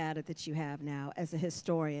collective data that you have now as a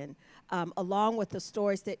historian, along with the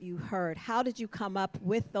stories that you heard, how did you come up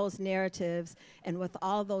with those narratives and with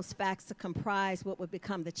all those facts to comprise what would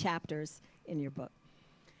become the chapters in your book?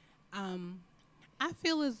 I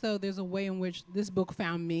feel as though there's a way in which this book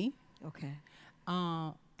found me. Okay.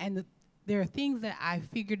 There are things that I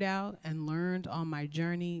figured out and learned on my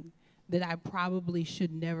journey that I probably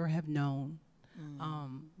should never have known.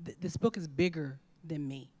 This book is bigger than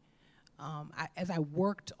me. As I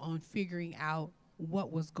worked on figuring out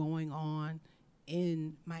what was going on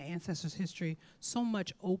in my ancestors' history, so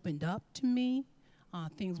much opened up to me.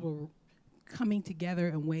 Things were coming together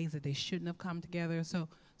in ways that they shouldn't have come together. So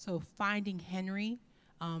finding Henry,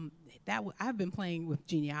 I've been playing with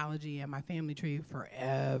genealogy and my family tree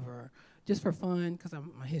forever, just for fun, because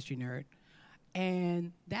I'm a history nerd.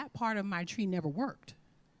 And that part of my tree never worked.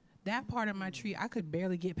 That part of my tree, I could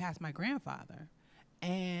barely get past my grandfather.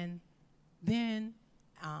 And then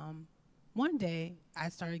one day I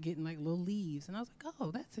started getting like little leaves, and I was like, oh,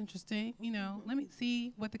 that's interesting. Let me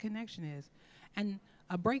see what the connection is. And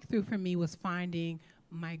a breakthrough for me was finding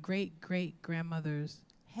my great-great-grandmother's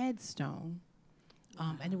headstone,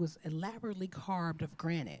 and it was elaborately carved of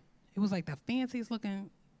granite. It was like the fanciest looking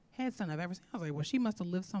headstone I've ever seen. I was like, well, she must have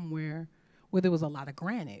lived somewhere where there was a lot of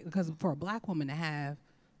granite, because for a black woman to have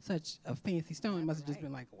such a fancy stone, it must have just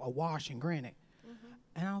been like a wash in granite.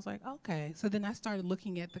 And I was like, okay. So then I started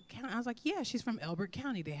looking at the county. I was like, yeah, she's from Elbert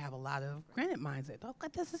County. They have a lot of granite mines. I thought,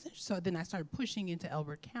 God, this is interesting. So then I started pushing into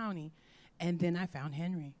Elbert County, and then I found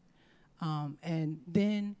Henry. And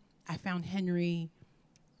then I found Henry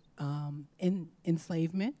in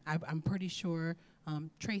enslavement. I'm pretty sure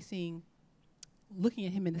looking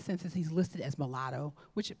at him in the census, he's listed as mulatto,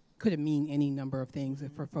 which could mean any number of things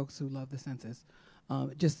for folks who love the census.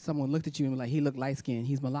 Just someone looked at you and was like, he looked light-skinned,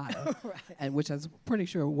 he's mulatto. Right. And which I was pretty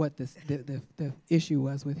sure what the issue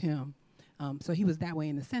was with him. So he was that way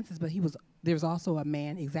in the census, but there's also a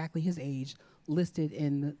man exactly his age listed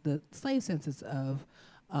in the slave census of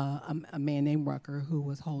a man named Rucker, who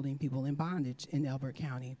was holding people in bondage in Elbert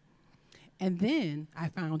County. And then I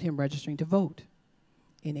found him registering to vote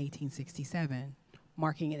in 1867,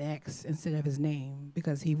 marking an X instead of his name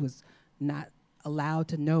because he was not allowed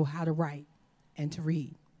to know how to write and to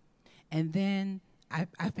read. And then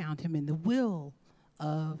I found him in the will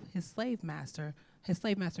of his slave master. His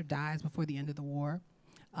slave master dies before the end of the war,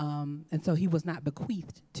 and so he was not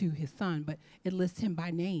bequeathed to his son, but it lists him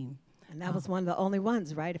by name. And that was one of the only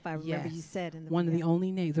ones, right? If I remember, yes, you said in the one of the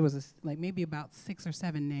only names. There was maybe about 6 or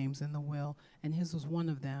 7 names in the will, and his was one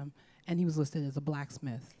of them. And he was listed as a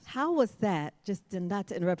blacksmith. How was that? Just not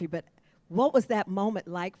to interrupt you, but what was that moment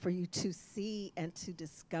like for you to see and to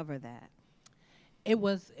discover that? It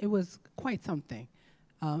was quite something.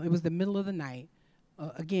 It was the middle of the night.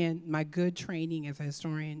 Again, my good training as a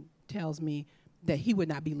historian tells me that he would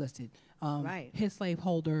not be listed. Right. His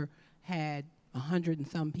slaveholder had 100 and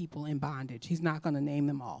some people in bondage. He's not going to name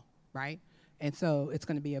them all, right? And so it's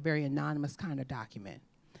going to be a very anonymous kind of document.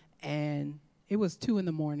 And it was 2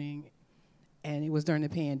 a.m, and it was during the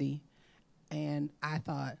pandy, and I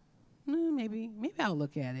thought, maybe I'll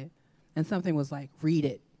look at it. And something was like, read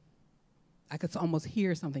it. I could almost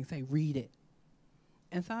hear something say, read it.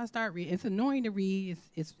 And so I start reading. It's annoying to read.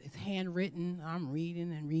 It's handwritten. I'm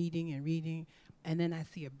reading and reading and reading. And then I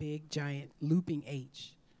see a big, giant looping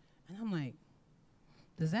H. And I'm like,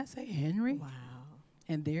 does that say Henry? Wow.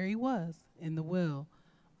 And there he was in the will.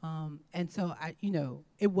 And so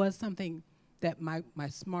it was something that my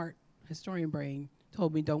smart historian brain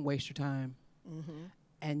told me, don't waste your time. Mm-hmm.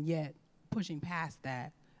 And yet, pushing past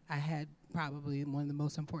that, I had probably one of the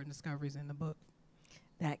most important discoveries in the book.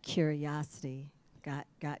 That curiosity got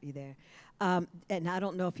you there. And I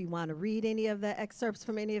don't know if you want to read any of the excerpts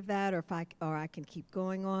from any of that, or I can keep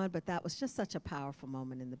going on, but that was just such a powerful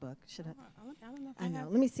moment in the book. Should I? I don't know if I know.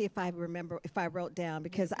 Let me see if I remember, if I wrote down,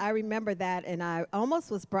 because I remember that, and I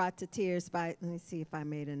almost was brought to tears by, let me see if I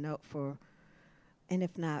made a note for, and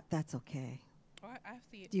if not, that's okay. Oh, I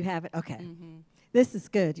see it. Do you have it? Okay. Mm-hmm. This is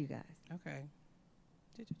good, you guys. Okay.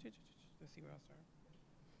 Let's see where I'll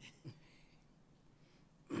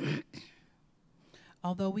start.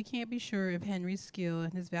 Although we can't be sure if Henry's skill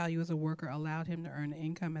and his value as a worker allowed him to earn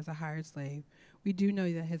income as a hired slave, we do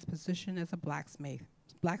know that his position as a blacksmith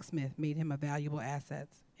made him a valuable asset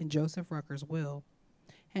in Joseph Rucker's will.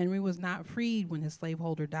 Henry was not freed when his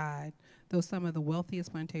slaveholder died, though some of the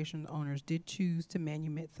wealthiest plantation owners did choose to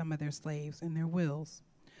manumit some of their slaves in their wills.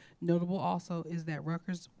 Notable also is that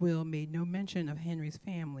Rucker's will made no mention of Henry's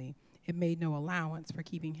family. It made no allowance for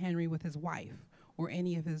keeping Henry with his wife or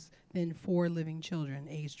any of his then 4 living children,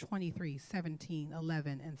 aged 23, 17,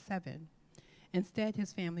 11, and 7. Instead,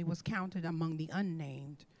 his family was counted among the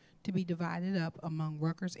unnamed, to be divided up among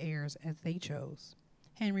Rucker's heirs as they chose.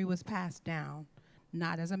 Henry was passed down,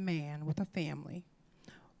 not as a man with a family,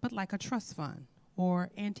 but like a trust fund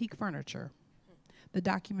or antique furniture. The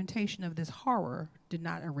documentation of this horror did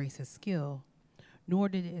not erase his skill, nor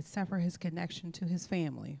did it sever his connection to his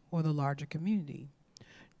family or the larger community.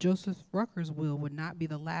 Joseph Rucker's will would not be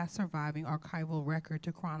the last surviving archival record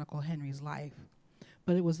to chronicle Henry's life,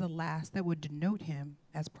 but it was the last that would denote him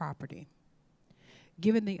as property.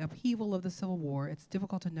 Given the upheaval of the Civil War, it's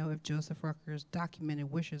difficult to know if Joseph Rucker's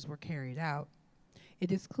documented wishes were carried out.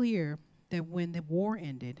 It is clear that when the war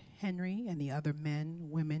ended, Henry and the other men,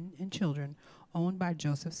 women, and children owned by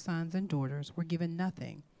Joseph's sons and daughters were given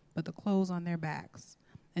nothing but the clothes on their backs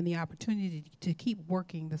and the opportunity to keep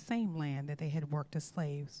working the same land that they had worked as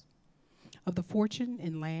slaves. Of the fortune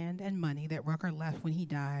in land and money that Rucker left when he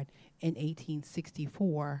died in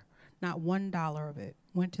 1864, not $1 of it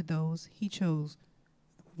went to those he chose,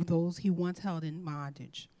 those he once held in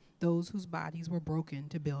bondage, those whose bodies were broken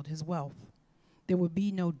to build his wealth. There would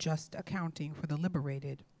be no just accounting for the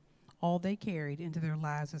liberated. All they carried into their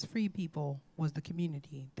lives as free people was the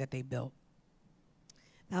community that they built.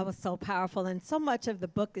 That was so powerful, and so much of the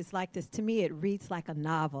book is like this. To me, it reads like a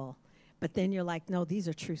novel, but then you're like, no, these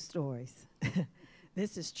are true stories.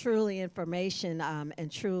 This is truly information and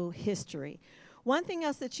true history. One thing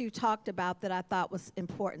else that you talked about that I thought was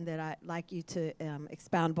important that I'd like you to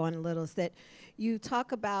expound on a little is that you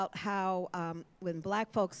talk about how when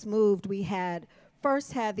black folks moved, we had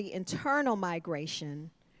first had the internal migration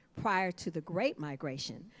prior to the Great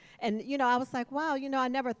Migration. And, you know, I was like, wow, you know, I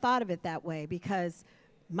never thought of it that way because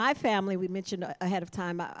my family, we mentioned ahead of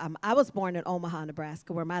time, I was born in Omaha,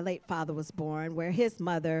 Nebraska, where my late father was born, where his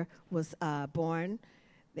mother was born.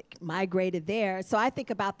 They migrated there. So I think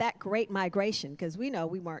about that Great Migration because we know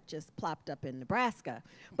we weren't just plopped up in Nebraska.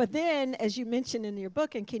 But then, as you mentioned in your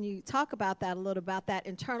book, and can you talk about that a little, about that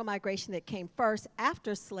internal migration that came first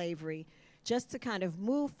after slavery, just to kind of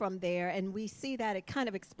move from there, and we see that it kind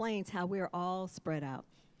of explains how we're all spread out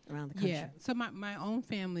around the country. Yeah, so my own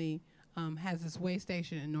family has this way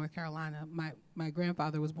station in North Carolina. My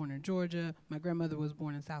grandfather was born in Georgia. My grandmother was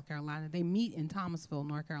born in South Carolina. They meet in Thomasville,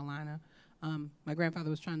 North Carolina. My grandfather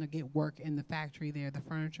was trying to get work in the factory there, the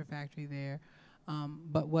furniture factory there,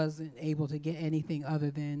 but wasn't able to get anything other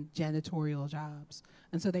than janitorial jobs.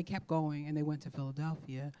 And so they kept going, and they went to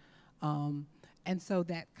Philadelphia. And so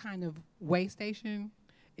that kind of way station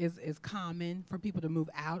is common for people to move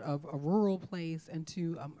out of a rural place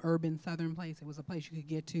into urban southern place. It was a place you could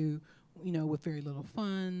get to, you know, with very little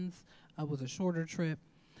funds. It was a shorter trip.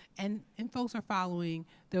 And folks are following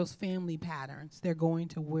those family patterns. They're going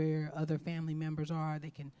to where other family members are. They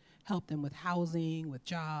can help them with housing, with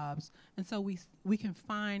jobs. And so we can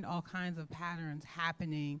find all kinds of patterns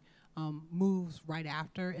happening, moves right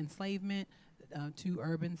after enslavement to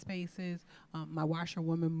urban spaces. My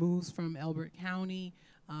washerwoman moves from Elbert County,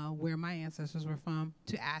 where my ancestors were from,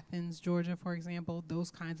 to Athens, Georgia, for example.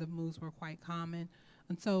 Those kinds of moves were quite common.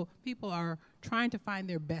 And so people are trying to find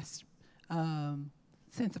their best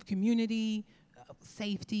sense of community,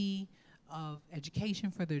 safety, of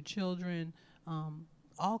education for their children,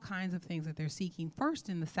 all kinds of things that they're seeking first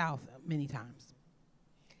in the South many times.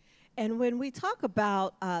 And when we talk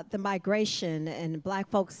about the migration and black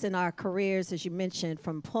folks in our careers, as you mentioned,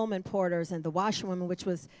 from Pullman porters and the washerwomen, which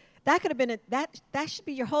was, that could have been, that should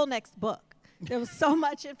be your whole next book. There was so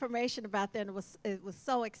much information about that, and it was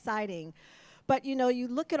so exciting. But, you know, you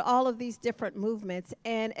look at all of these different movements,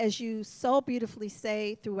 and as you so beautifully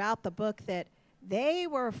say throughout the book, that they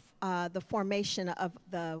were the formation of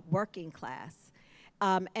the working class.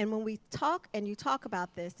 And when we talk, and you talk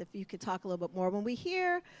about this, if you could talk a little bit more, when we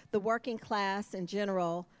hear the working class in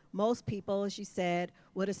general, most people, as you said,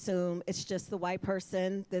 would assume it's just the white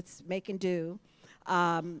person that's making do.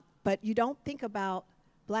 But you don't think about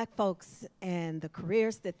black folks and the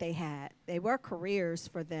careers that they had. They were careers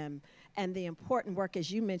for them, and the important work,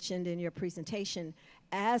 as you mentioned in your presentation,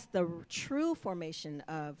 as the true formation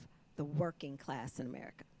of the working class in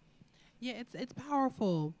America. Yeah, it's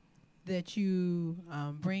powerful that you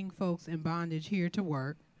bring folks in bondage here to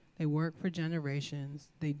work. They work for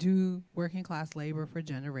generations. They do working class labor for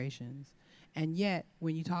generations. And yet,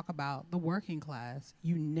 when you talk about the working class,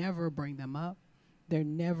 you never bring them up. They're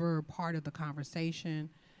never part of the conversation.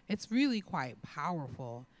 It's really quite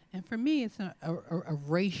powerful. And for me, it's a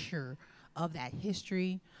erasure of that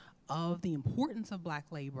history, of the importance of black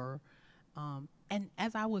labor. And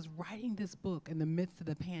as I was writing this book in the midst of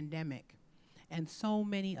the pandemic, and so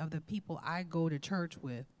many of the people I go to church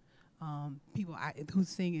with, people who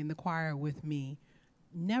sing in the choir with me,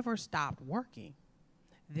 never stopped working.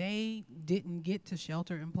 They didn't get to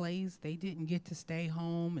shelter in place. They didn't get to stay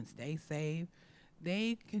home and stay safe.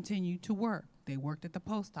 They continued to work. They worked at the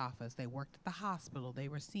post office. They worked at the hospital. They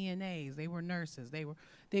were CNAs. They were nurses.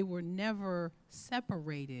 They were never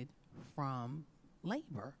separated from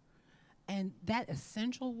labor. And that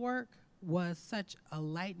essential work was such a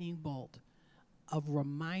lightning bolt of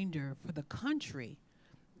reminder for the country,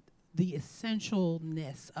 the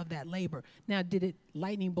essentialness of that labor. Now, did it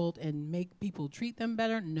lightning bolt and make people treat them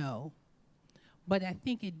better? No. But I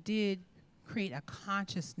think it did create a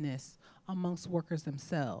consciousness amongst workers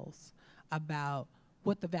themselves about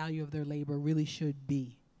what the value of their labor really should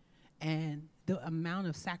be. And the amount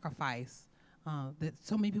of sacrifice that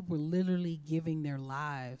so many people were literally giving their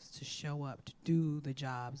lives to show up to do the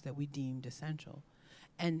jobs that we deemed essential.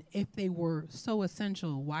 And if they were so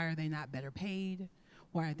essential, why are they not better paid?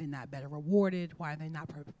 Why are they not better rewarded? Why are they not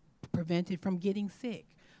prevented from getting sick?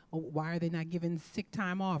 Or why are they not given sick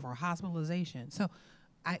time off or hospitalization? So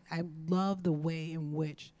I love the way in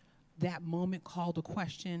which that moment called a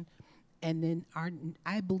question. And then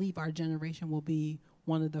I believe our generation will be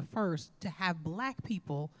one of the first to have black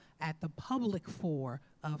people at the public fore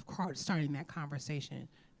of starting that conversation,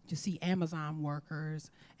 to see Amazon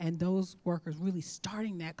workers and those workers really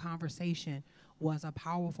starting that conversation was a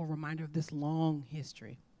powerful reminder of this long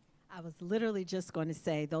history. I was literally just going to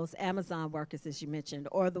say those Amazon workers, as you mentioned,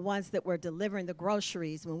 or the ones that were delivering the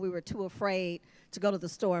groceries when we were too afraid to go to the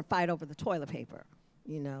store and fight over the toilet paper,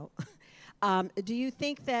 you know. Do you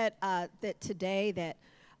think that that today that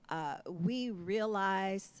we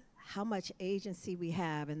realize how much agency we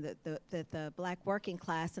have, and that the black working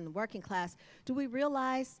class and the working class, do we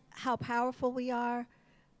realize how powerful we are?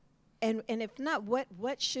 And if not,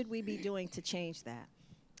 what should we be doing to change that?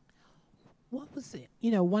 What was it?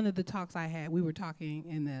 You know, one of the talks I had, we were talking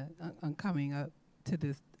in the coming up to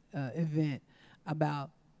this event about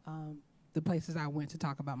the places I went to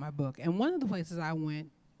talk about my book. And one of the places I went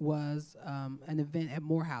was an event at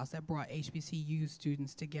Morehouse that brought HBCU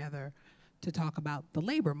students together to talk about the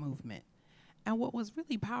labor movement. And what was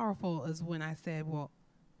really powerful is when I said, well,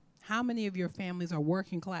 how many of your families are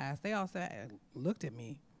working class? They all said, looked at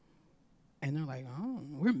me, and they're like, oh,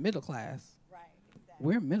 we're middle class. Right, exactly.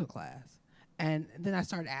 We're middle class. And then I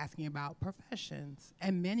started asking about professions,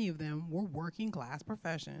 and many of them were working class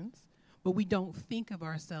professions, but we don't think of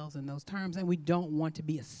ourselves in those terms, and we don't want to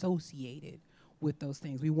be associated with those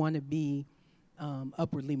things. We want to be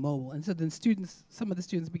upwardly mobile. And so then some of the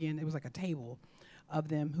students began, it was like a table of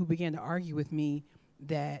them who began to argue with me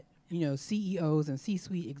that, you know, CEOs and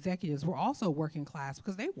C-suite executives were also working class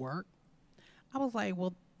because they work. I was like,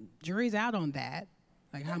 well, jury's out on that,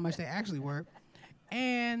 like how much they actually work.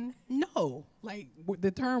 And no, like the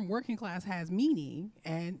term working class has meaning,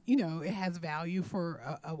 and you know, it has value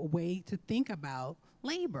for a way to think about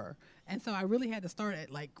labor. And so I really had to start at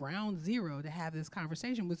like ground zero to have this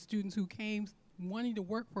conversation with students who came wanting to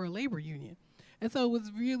work for a labor union. And so it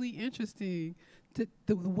was really interesting to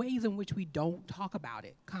the ways in which we don't talk about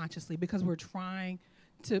it consciously, because we're trying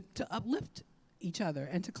to uplift each other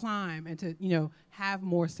and to climb and to, you know, have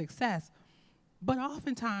more success. But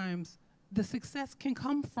oftentimes the success can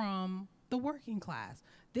come from the working class.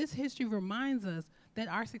 This history reminds us that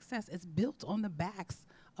our success is built on the backs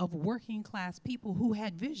of working class people who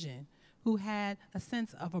had vision, who had a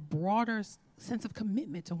sense of a broader sense of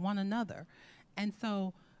commitment to one another. And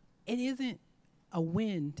so it isn't a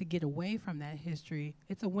win to get away from that history.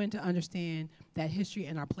 It's a win to understand that history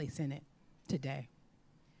and our place in it today.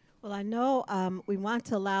 Well, I know we want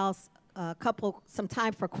to allow some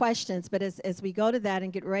time for questions, but as we go to that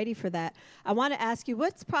and get ready for that, I want to ask you,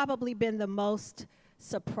 what's probably been the most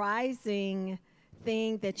surprising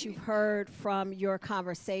thing that you've heard from your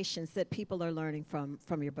conversations that people are learning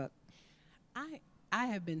from your book? I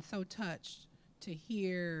have been so touched to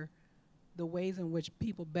hear the ways in which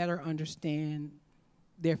people better understand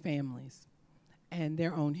their families and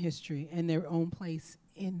their own history and their own place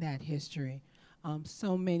in that history.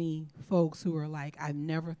 So many folks who are like, I've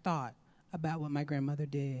never thought about what my grandmother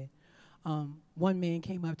did. One man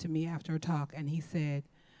came up to me after a talk and he said,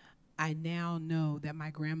 I now know that my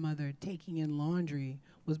grandmother taking in laundry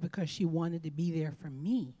was because she wanted to be there for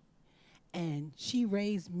me. And she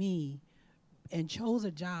raised me and chose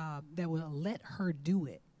a job that would let her do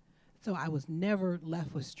it. So I was never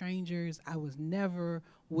left with strangers. I was never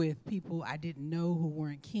with people I didn't know who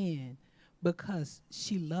weren't kin, because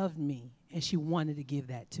she loved me and she wanted to give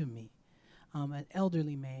that to me, an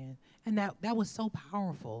elderly man. And that was so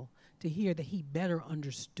powerful to hear that he better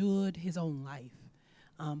understood his own life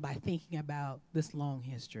by thinking about this long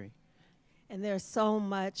history. And there's so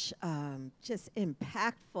much just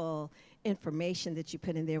impactful information that you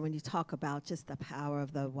put in there when you talk about just the power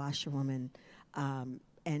of the washerwoman,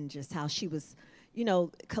 and just how she was, you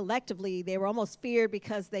know, collectively they were almost feared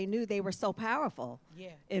because they knew they were so powerful.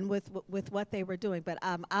 Yeah. And with what they were doing. But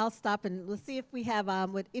I'll stop and let's see if we have,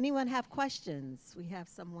 would anyone have questions? We have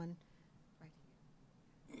someone right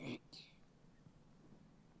here.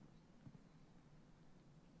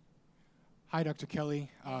 Hi, Dr.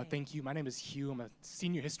 Kelley. Hey. Thank you. My name is Hugh. I'm a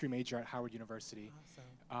senior history major at Howard University.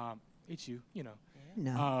 Awesome. HU, you know.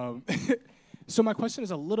 No. So my question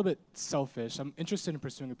is a little bit selfish. I'm interested in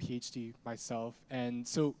pursuing a PhD myself, and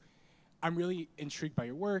so I'm really intrigued by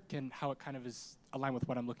your work and how it kind of is aligned with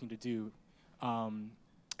what I'm looking to do. And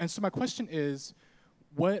so my question is,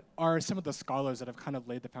 what are some of the scholars that have kind of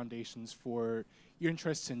laid the foundations for your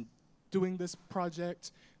interest in doing this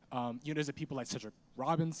project? You know, is it people like Cedric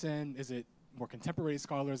Robinson? Is it more contemporary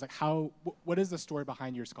scholars? Like, what is the story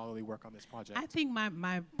behind your scholarly work on this project? I think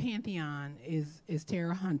my pantheon is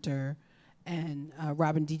Tara Hunter and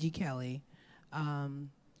Robin D.G. Kelley,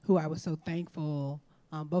 who I was so thankful.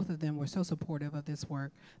 Both of them were so supportive of this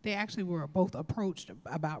work. They actually were both approached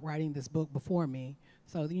about writing this book before me.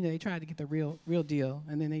 So, you know, they tried to get the real deal,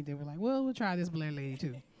 and then they were like, well, we'll try this Blair lady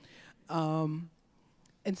too. And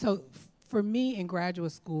so for me in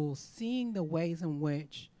graduate school, seeing the ways in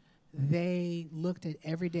which they looked at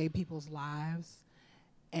everyday people's lives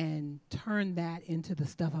and turned that into the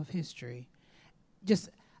stuff of history, just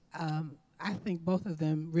I think both of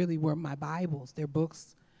them really were my Bibles. Their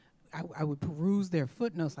books, I would peruse their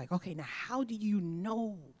footnotes like, okay, now how do you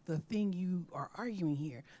know the thing you are arguing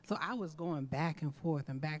here? So I was going back and forth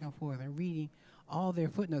and reading all their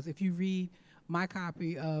footnotes. If you read my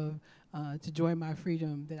copy of To Joy My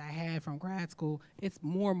Freedom that I had from grad school, it's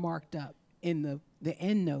more marked up in the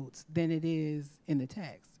end notes than it is in the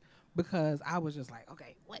text, because I was just like,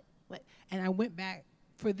 okay, what? And I went back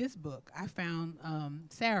for this book. I found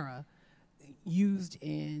Sarah used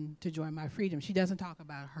in To Joy My Freedom. She doesn't talk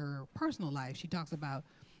about her personal life. She talks about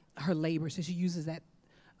her labor. So she uses that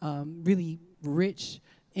really rich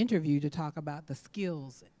interview to talk about the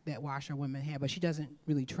skills that washerwomen had, but she doesn't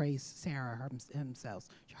really trace Sarah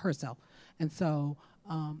herself. And so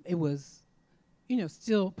it was, you know,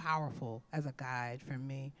 still powerful as a guide for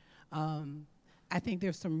me. I think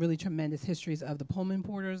there's some really tremendous histories of the Pullman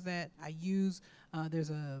porters that I use. There's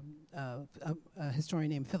a historian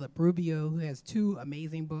named Philip Rubio who has 2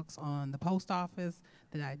 amazing books on the post office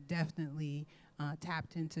that I definitely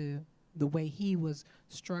tapped into the way he was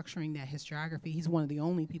structuring that historiography. He's one of the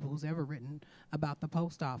only people who's ever written about the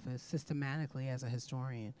post office systematically as a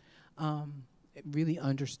historian. Really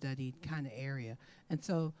understudied kind of area. And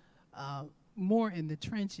so more in the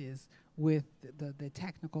trenches with the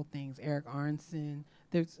technical things, Eric Arnson.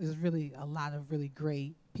 There's really a lot of really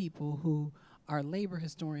great people who are labor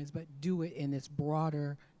historians but do it in this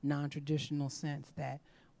broader, non-traditional sense that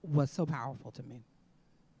was so powerful to me.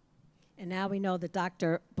 And now we know that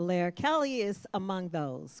Dr. Blair Kelley is among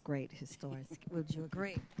those great historians. Would you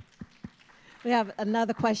agree? We have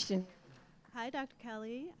another question. Hi, Dr.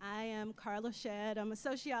 Kelley. I am Carla Shedd. I'm a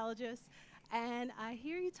sociologist, and I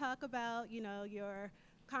hear you talk about, you know, your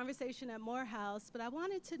conversation at Morehouse, but I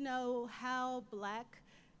wanted to know how Black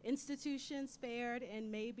institutions fared in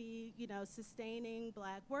maybe, you know, sustaining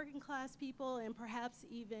Black working class people and perhaps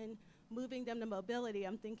even moving them to mobility.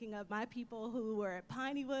 I'm thinking of my people who were at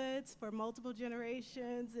Piney Woods for multiple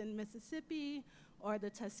generations in Mississippi, or the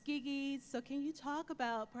Tuskegees. So can you talk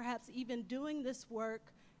about perhaps even doing this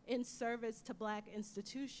work in service to Black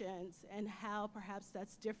institutions and how perhaps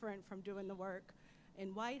that's different from doing the work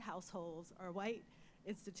in white households or white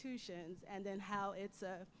institutions, and then how it's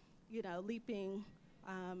a, you know, leaping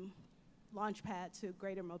launch pad to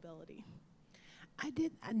greater mobility?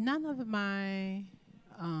 None of my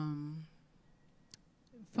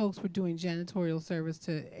folks were doing janitorial service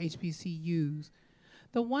to HBCUs.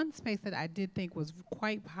 The one space that I did think was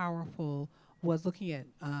quite powerful was looking at,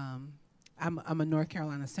 I'm a North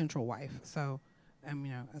Carolina Central wife, so you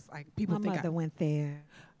know, it's like people think my mother went there.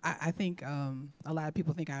 I think a lot of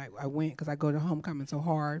people think I went because I go to homecoming so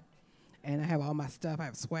hard, and I have all my stuff. I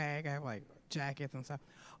have swag. I have like jackets and stuff.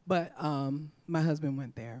 But my husband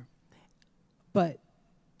went there. But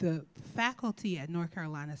the faculty at North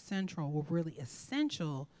Carolina Central were really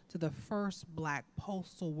essential to the first black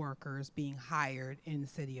postal workers being hired in the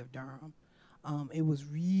city of Durham. It was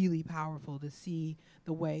really powerful to see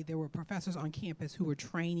the way there were professors on campus who were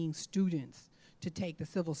training students to take the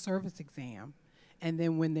civil service exam. And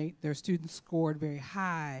then when their students scored very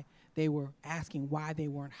high, they were asking why they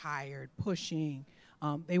weren't hired, pushing.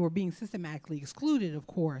 They were being systematically excluded, of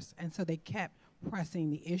course, and so they kept pressing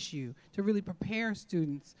the issue to really prepare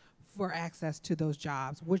students for access to those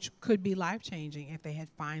jobs, which could be life-changing if they had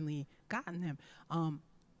finally gotten them.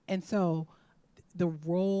 And so the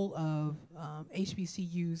role of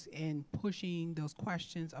HBCUs in pushing those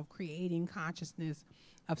questions of creating consciousness,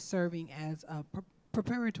 of serving as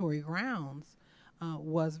preparatory grounds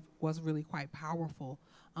was really quite powerful.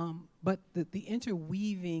 But the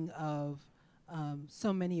interweaving of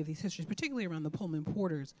so many of these histories, particularly around the Pullman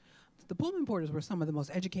Porters. The Pullman Porters were some of the most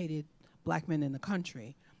educated black men in the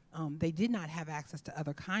country. They did not have access to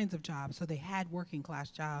other kinds of jobs, so they had working class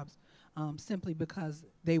jobs simply because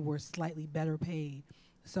they were slightly better paid.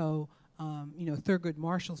 So, Thurgood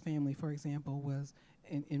Marshall's family, for example, was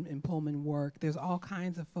in Pullman work. There's all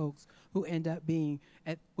kinds of folks who end up being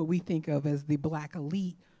at what we think of as the black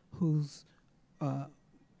elite, whose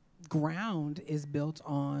ground is built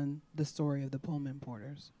on the story of the Pullman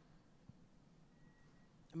Porters.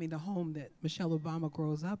 I mean, the home that Michelle Obama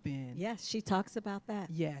grows up in. Yes, she talks about that.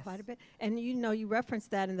 Yes. Quite a bit. And you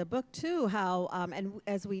referenced that in the book too, how, and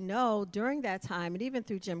as we know, during that time, and even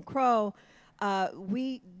through Jim Crow,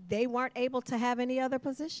 they weren't able to have any other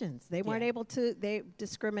positions. They weren't able to,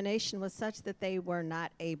 discrimination was such that they were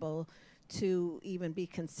not able to even be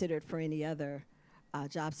considered for any other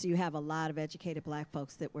jobs. So you have a lot of educated black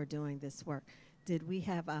folks that were doing this work. Did we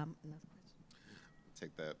have another question?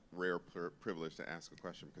 Take that rare privilege to ask a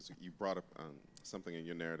question, because you brought up something in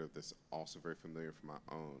your narrative that's also very familiar for my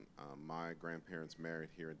own. My grandparents married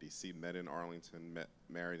here in D.C., met in Arlington,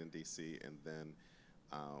 married in D.C., and then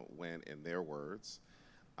when, in their words,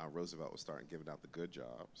 Roosevelt was starting giving out the good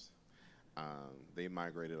jobs, they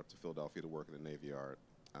migrated up to Philadelphia to work in the Navy Yard,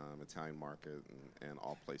 Italian market, and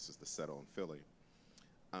all places to settle in Philly.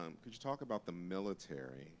 Could you talk about the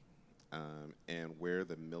military and where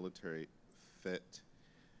the military fit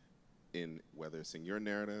in, whether it's in your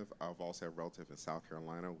narrative? I've also had relatives in South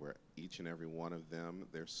Carolina where each and every one of them,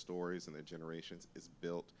 their stories and their generations is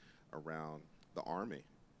built around the Army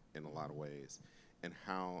in a lot of ways, and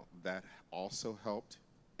how that also helped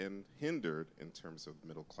and hindered in terms of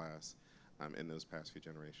middle class in those past few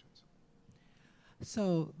generations.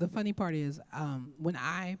 So the funny part is, when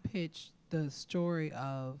I pitched the story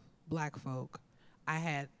of black folk, I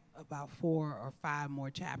had about 4 or 5 more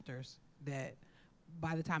chapters that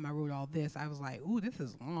by the time I wrote all this, I was like, ooh, this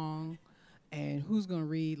is long, and who's gonna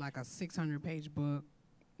read like a 600-page book?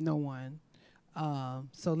 No one.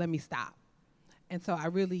 So let me stop. And so I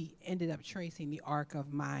really ended up tracing the arc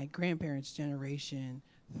of my grandparents' generation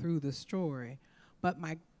through the story. But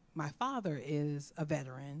my father is a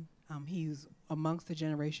veteran. He's amongst the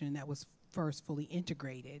generation that was first fully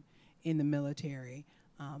integrated in the military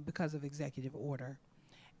because of executive order.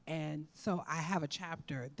 And so I have a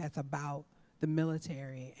chapter that's about the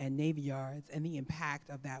military and Navy Yards and the impact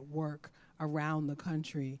of that work around the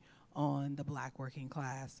country on the black working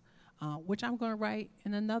class, which I'm going to write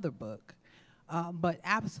in another book. But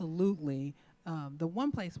absolutely, the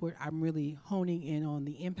one place where I'm really honing in on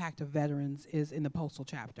the impact of veterans is in the postal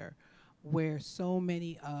chapter, where so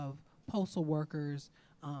many of postal workers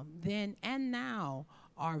then and now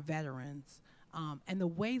are veterans, and the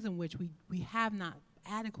ways in which we have not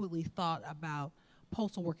adequately thought about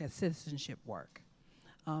postal work as citizenship work,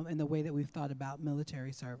 in the way that we've thought about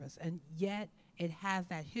military service. And yet it has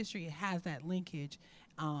that history, it has that linkage,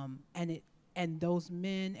 and those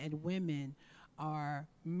men and women are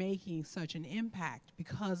making such an impact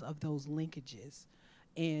because of those linkages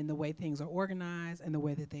in the way things are organized and the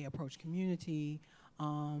way that they approach community,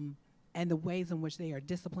 and the ways in which they are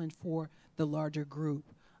disciplined for the larger group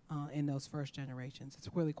in those first generations. It's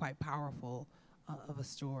really quite powerful of a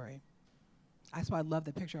story. That's why I love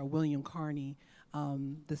the picture of William Carney,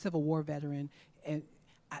 the Civil War veteran. And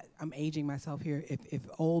I'm aging myself here. If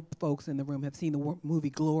old folks in the room have seen the movie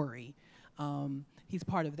Glory, he's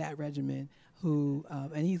part of that regiment who,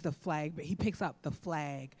 and he's the flag, he picks up the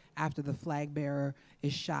flag after the flag bearer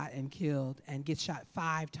is shot and killed and gets shot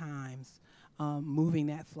 5 times, moving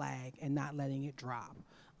that flag and not letting it drop.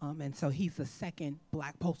 And so he's the second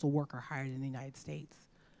black postal worker hired in the United States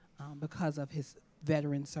because of his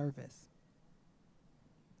veteran service.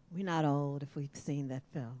 We're not old if we've seen that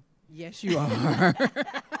film. Yes, you are.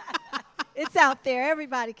 It's out there.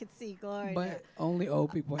 Everybody can see Gloria. But only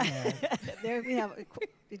old people have. There we have.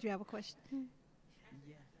 Did you have a question?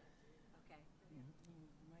 Yeah. Okay.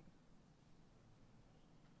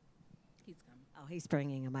 He's coming. Oh, he's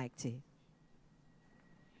bringing a mic too.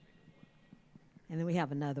 And then we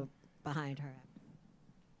have another behind her.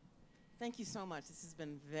 Thank you so much. This has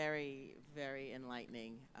been very, very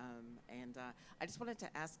enlightening. And I just wanted to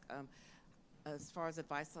ask, as far as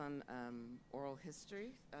advice on oral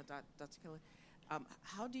history, Dr. Kelley,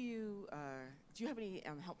 how do you have any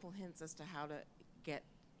helpful hints as to how to get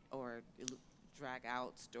or drag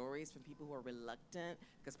out stories from people who are reluctant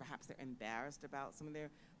because perhaps they're embarrassed about some of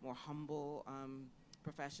their more humble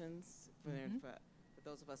professions for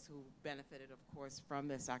those of us who benefited, of course, from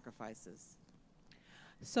their sacrifices?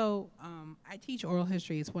 So I teach oral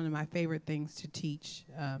history. It's one of my favorite things to teach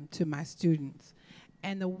to my students.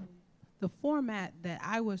 And the format that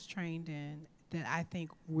I was trained in that I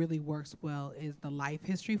think really works well is the life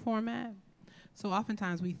history format. So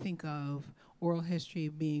oftentimes we think of oral history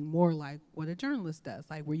being more like what a journalist does,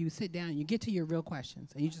 like where you sit down and you get to your real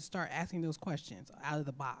questions and you just start asking those questions out of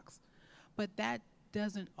the box. But that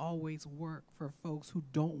doesn't always work for folks who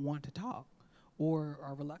don't want to talk or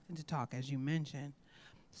are reluctant to talk, as you mentioned.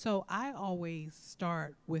 So I always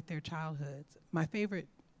start with their childhoods. My favorite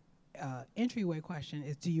entryway question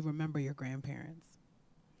is, do you remember your grandparents?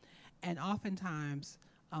 And oftentimes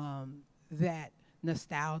that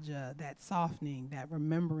nostalgia, that softening, that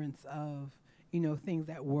remembrance of, things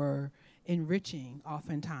that were enriching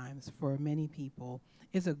oftentimes for many people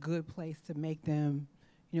is a good place to make them,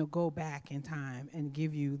 go back in time and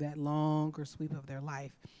give you that longer sweep of their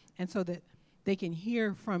life. And so that they can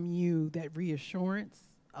hear from you that reassurance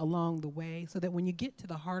along the way, so that when you get to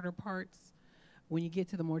the harder parts, when you get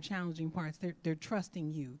to the more challenging parts, they're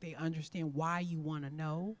trusting you. They understand why you want to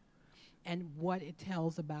know and what it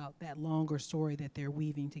tells about that longer story that they're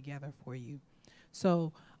weaving together for you.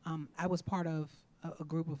 So I was part of a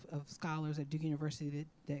group of scholars at Duke University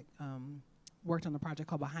that worked on a project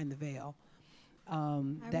called Behind the Veil. I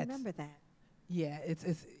remember that. Yeah, it's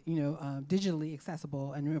digitally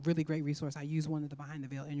accessible and a really great resource. I use one of the Behind the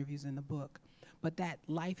Veil interviews in the book. But that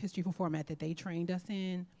life history format that they trained us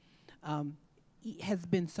in has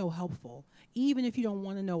been so helpful. Even if you don't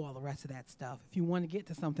want to know all the rest of that stuff, if you want to get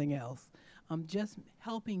to something else, just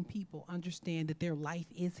helping people understand that their life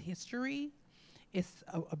is history is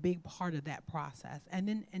a big part of that process, and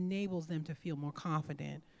then enables them to feel more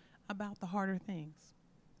confident about the harder things.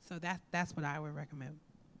 So that's what I would recommend.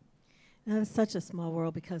 Now, it's such a small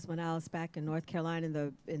world, because when I was back in North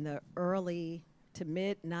Carolina in the early to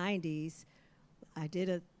mid 90s, I did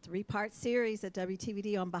a 3-part series at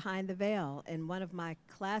WTVD on Behind the Veil, and one of my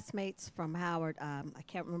classmates from Howard, I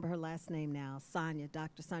can't remember her last name now, Sonia,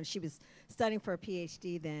 Dr. Sonia, she was studying for a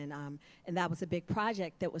PhD then, and that was a big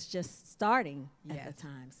project that was just starting at the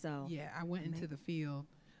time. So yeah, I went into the field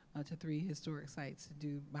to 3 historic sites to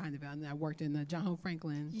do Behind the Veil, and I worked in the John Hope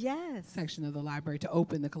Franklin section of the library to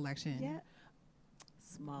open the collection. Yeah.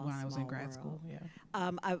 When I was in grad school.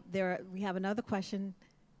 Yeah. We have another question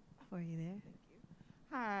for you there.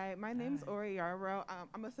 Hi, my name's Ori Yarbrough.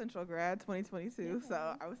 I'm a Central grad 2022,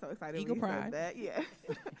 so I was so excited Eagle when you Pride. said that. Yes.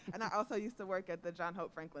 And I also used to work at the John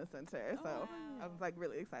Hope Franklin Center, so I'm like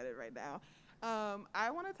really excited right now.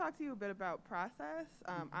 I want to talk to you a bit about process.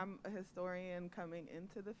 I'm a historian coming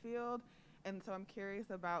into the field, and so I'm curious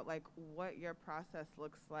about like what your process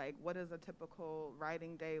looks like. What does a typical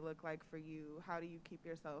writing day look like for you? How do you keep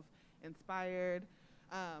yourself inspired?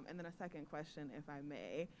 And then a second question, if I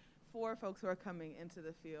may. For folks who are coming into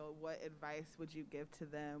the field, what advice would you give to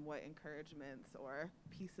them? What encouragements or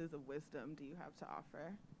pieces of wisdom do you have to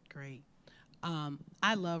offer? Great.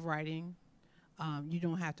 I love writing. You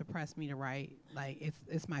don't have to press me to write. Like,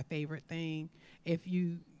 it's my favorite thing. If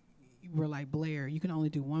you were like, Blair, you can only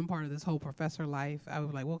do one part of this whole professor life, I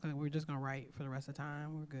would be like, well, we're just going to write for the rest of the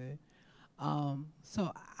time. We're good.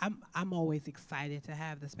 So I'm always excited to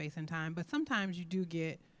have the space and time, but sometimes you do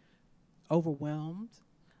get overwhelmed.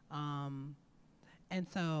 And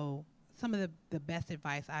so some of the best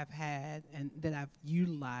advice I've had and that I've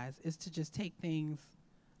utilized is to just take things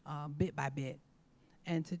bit by bit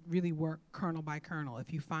and to really work kernel by kernel.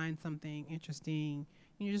 If you find something interesting,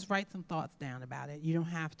 you just write some thoughts down about it. You don't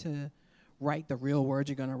have to write the real words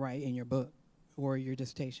you're going to write in your book or your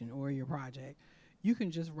dissertation or your project. You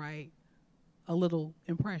can just write a little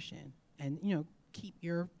impression and, keep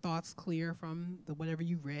your thoughts clear from whatever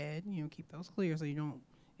you read. Keep those clear so you don't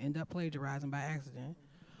end up plagiarizing by accident.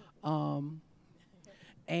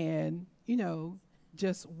 And,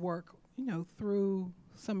 just work, through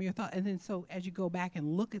some of your thoughts. And then so as you go back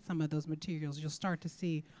and look at some of those materials, you'll start to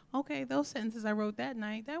see, okay, those sentences I wrote that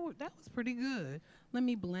night, that was pretty good. Let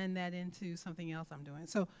me blend that into something else I'm doing.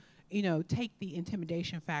 So, you know, take the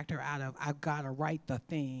intimidation factor out of I've got to write the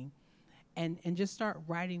thing, and just start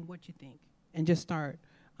writing what you think, and just start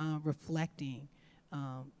reflecting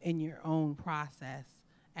in your own process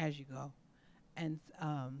as you go. And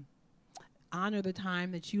honor the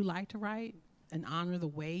time that you like to write, and honor the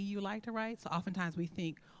way you like to write. So oftentimes we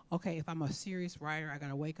think, okay, if I'm a serious writer, I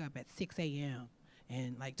gotta wake up at 6 a.m.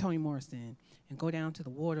 and like Toni Morrison and go down to the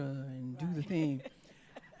water and do the thing.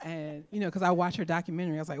 And, you know, because I watched her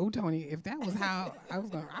documentary, I was like, oh, Toni, if that was how I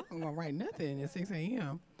wasn't gonna write nothing at 6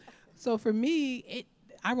 a.m. So for me,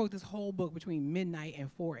 I wrote this whole book between midnight and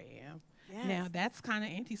 4 a.m. Yes. Now, that's kind of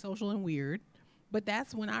antisocial and weird, but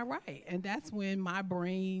that's when I write. And that's when my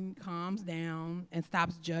brain calms down and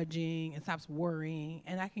stops judging and stops worrying,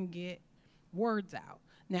 and I can get words out.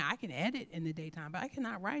 Now, I can edit in the daytime, but I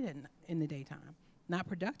cannot write in the daytime, not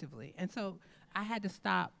productively. And so I had to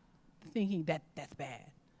stop thinking that that's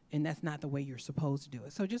bad, and that's not the way you're supposed to do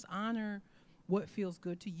it. So just honor what feels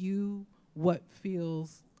good to you, what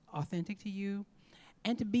feels authentic to you,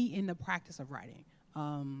 and to be in the practice of writing.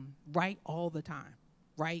 Write all the time.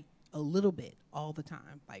 Write a little bit all the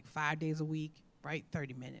time, like 5 days a week, write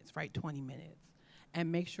 30 minutes, write 20 minutes, and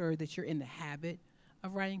make sure that you're in the habit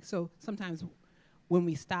of writing. So sometimes when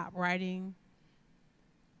we stop writing,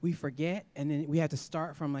 we forget, and then we have to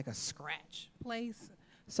start from like a scratch place.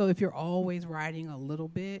 So if you're always writing a little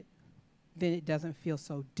bit, then it doesn't feel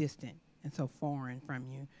so distant and so foreign from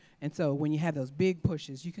you. And so when you have those big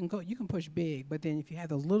pushes, you can push big, but then if you have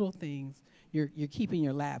those little things, you're keeping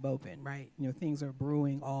your lab open, right? You know, things are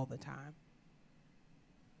brewing all the time.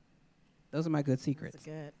 Those are my good secrets. That's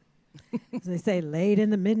good. As they say, late in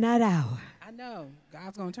the midnight hour. I know.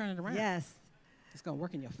 God's going to turn it around. Yes. It's going to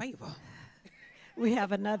work in your favor. We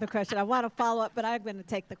have another question. I want to follow up, but I'm going to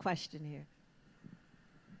take the question here.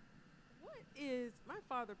 My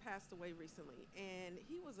father passed away recently, and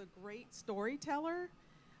he was a great storyteller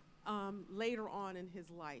later on in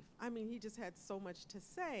his life. I mean, he just had so much to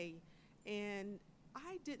say, and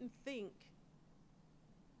I didn't think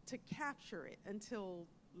to capture it until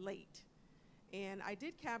late. And I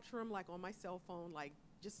did capture him like on my cell phone, like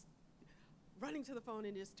just running to the phone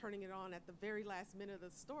and just turning it on at the very last minute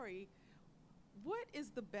of the story. What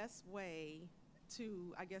is the best way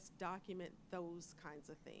to, I guess, document those kinds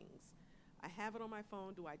of things? I have it on my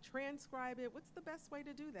phone. Do I transcribe it? What's the best way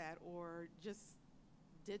to do that? Or just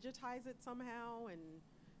digitize it somehow and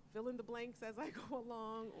fill in the blanks as I go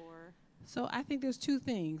along? Or so I think there's two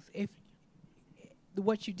things. If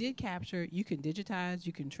what you did capture, you can digitize,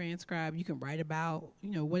 you can transcribe, you can write about,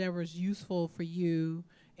 you know, whatever is useful for you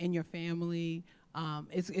and your family.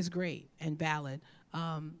 It's great and valid.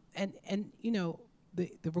 And you know,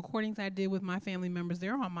 the recordings I did with my family members,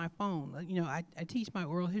 they're on my phone. You know, I teach my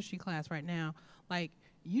oral history class right now. Like,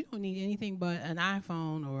 you don't need anything but an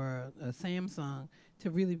iPhone or a Samsung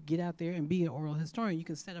to really get out there and be an oral historian. You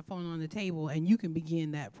can set a phone on the table and you can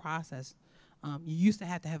begin that process. You used to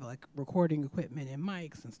have like recording equipment and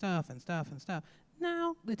mics and stuff.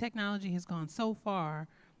 Now the technology has gone so far,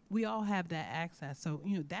 we all have that access. So,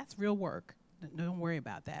 you know, that's real work. Don't worry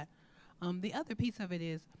about that. The other piece of it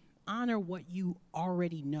is honor what you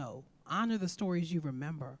already know. Honor the stories you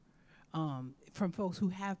remember from folks who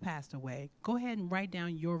have passed away. Go ahead and write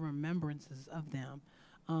down your remembrances of them.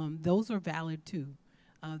 Those are valid too.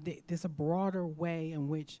 There's a broader way in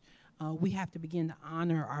which we have to begin to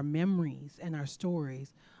honor our memories and our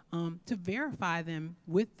stories to verify them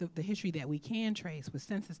with the history that we can trace with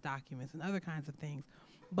census documents and other kinds of things.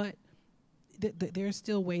 But there's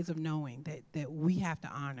still ways of knowing that we have to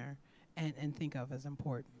honor and think of as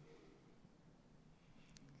important.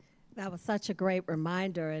 That was such a great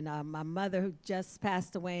reminder. And my mother, who just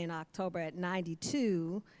passed away in October at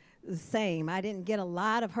 92, the same. I didn't get a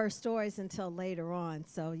lot of her stories until later on.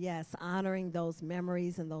 So, yes, honoring those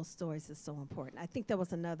memories and those stories is so important. I think there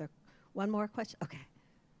was one more question. Okay,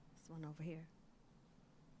 this one over here.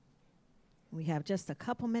 We have just a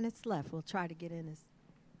couple minutes left. We'll try to get in as.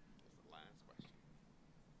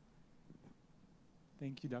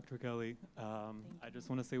 Thank you, Dr. Kelley. I just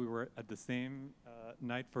want to say we were at the same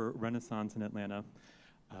night for Renaissance in Atlanta.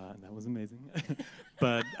 And that was amazing.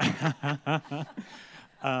 but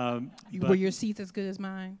were your seats as good as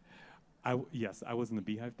mine? Yes, I was in the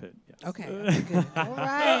Beehive Pit. Yes. Okay, good. All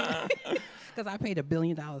right. Because I paid $1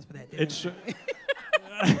 billion for that. It should.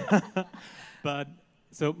 But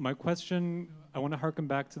so my question, I want to harken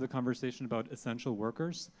back to the conversation about essential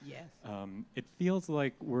workers. Yes. It feels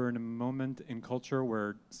like we're in a moment in culture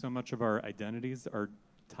where so much of our identities are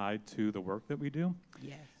tied to the work that we do.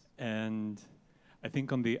 Yes. And I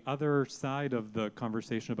think on the other side of the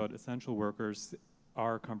conversation about essential workers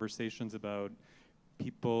are conversations about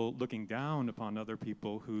people looking down upon other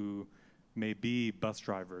people who may be bus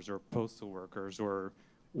drivers or postal workers or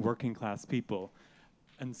working class people.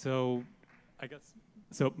 And so I guess,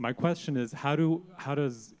 so my question is, how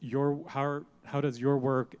does your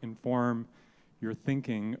work inform your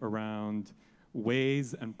thinking around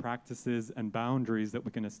ways and practices and boundaries that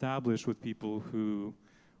we can establish with people who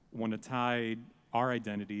want to tie our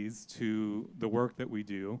identities to the work that we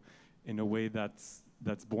do in a way that's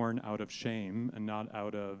born out of shame and not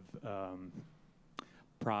out of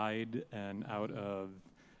pride and out of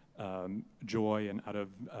joy and out of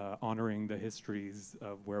honoring the histories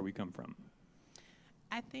of where we come from?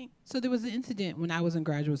 I think, so there was an incident when I was in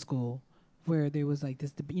graduate school where there was like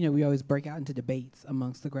this, we always break out into debates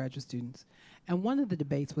amongst the graduate students. And one of the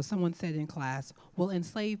debates was someone said in class, well,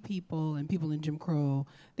 enslaved people and people in Jim Crow,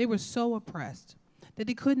 they were so oppressed that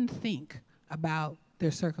they couldn't think about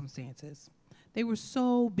their circumstances. They were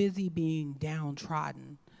so busy being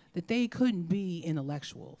downtrodden that they couldn't be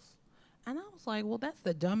intellectuals. And I was like, well, that's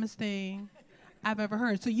the dumbest thing I've ever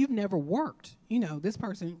heard. So you've never worked. This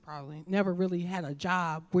person probably never really had a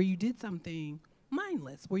job where you did something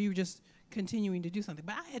mindless, where you were just continuing to do something.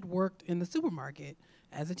 But I had worked in the supermarket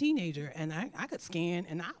as a teenager, and I could scan,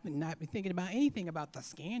 and I would not be thinking about anything about the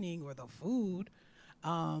scanning or the food.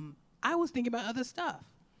 I was thinking about other stuff.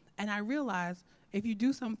 And I realized if you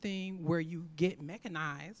do something where you get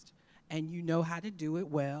mechanized and you know how to do it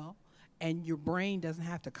well, and your brain doesn't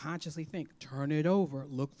have to consciously think, turn it over,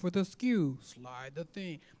 look for the skew, slide the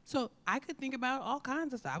thing. So I could think about all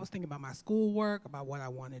kinds of stuff. I was thinking about my schoolwork, about what I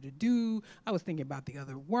wanted to do. I was thinking about the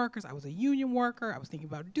other workers. I was a union worker. I was thinking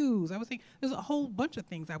about dues. There's a whole bunch of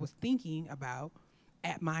things I was thinking about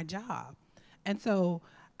at my job. And so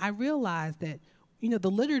I realized that,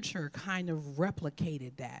 the literature kind of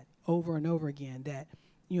replicated that over and over again, that,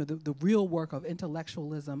 the real work of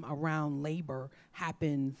intellectualism around labor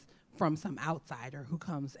happens from some outsider who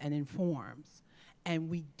comes and informs. And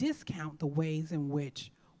we discount the ways in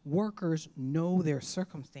which workers know their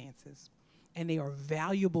circumstances, and they are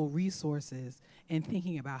valuable resources in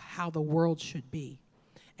thinking about how the world should be.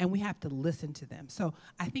 And we have to listen to them. So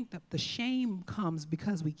I think that the shame comes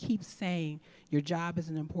because we keep saying your job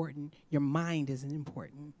isn't important, your mind isn't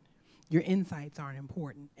important, your insights aren't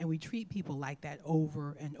important. And we treat people like that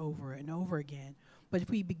over and over and over again. But if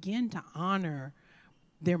we begin to honor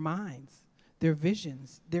their minds, their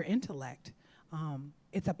visions, their intellect,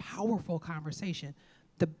 it's a powerful conversation.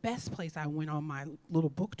 The best place I went on my little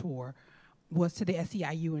book tour was to the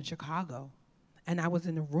SEIU in Chicago. And I was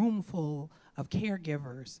in a room full of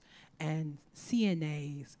caregivers and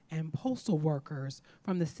CNAs and postal workers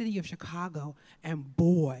from the city of Chicago. And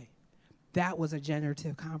boy, that was a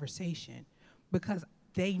generative conversation, because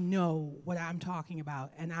they know what I'm talking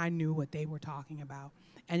about and I knew what they were talking about.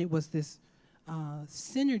 And it was this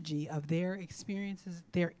synergy of their experiences,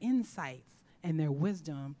 their insights, and their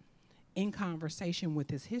wisdom in conversation with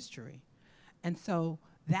this history. And so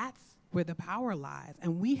that's where the power lies.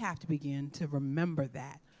 And we have to begin to remember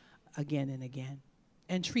that again and again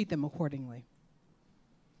and treat them accordingly.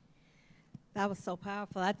 That was so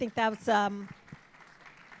powerful. I think that was,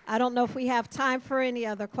 I don't know if we have time for any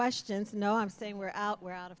other questions. No, I'm saying we're out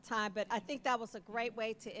of time. But I think that was a great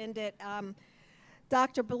way to end it.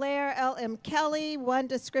 Dr. Blair LM Kelley, one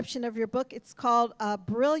description of your book, it's called A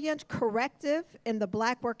Brilliant Corrective in the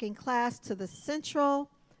Black Working Class to the Centrality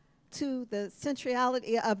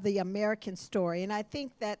of the American Story. And I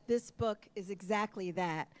think that this book is exactly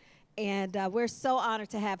that. And we're so honored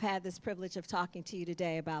to have had this privilege of talking to you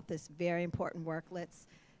today about this very important work. Let's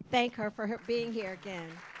thank her for being here again.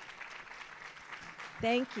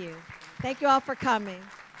 Thank you. Thank you all for coming.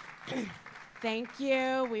 Thank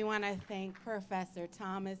you. We want to thank Professor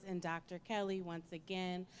Thomas and Dr. Kelley once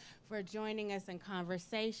again for joining us in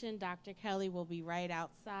conversation. Dr. Kelley will be right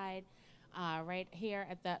outside, right here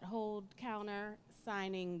at that hold counter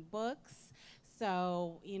signing books.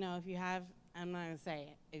 So, if you have, I'm not going to say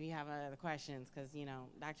it, if you have other questions, because,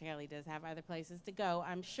 Dr. Kelley does have other places to go,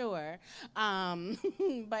 I'm sure.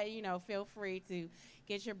 But, feel free to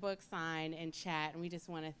get your book signed and chat. And we just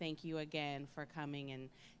want to thank you again for coming and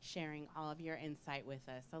sharing all of your insight with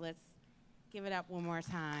us. So let's give it up one more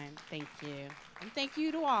time. Thank you. And thank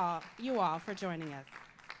you to you all for joining us.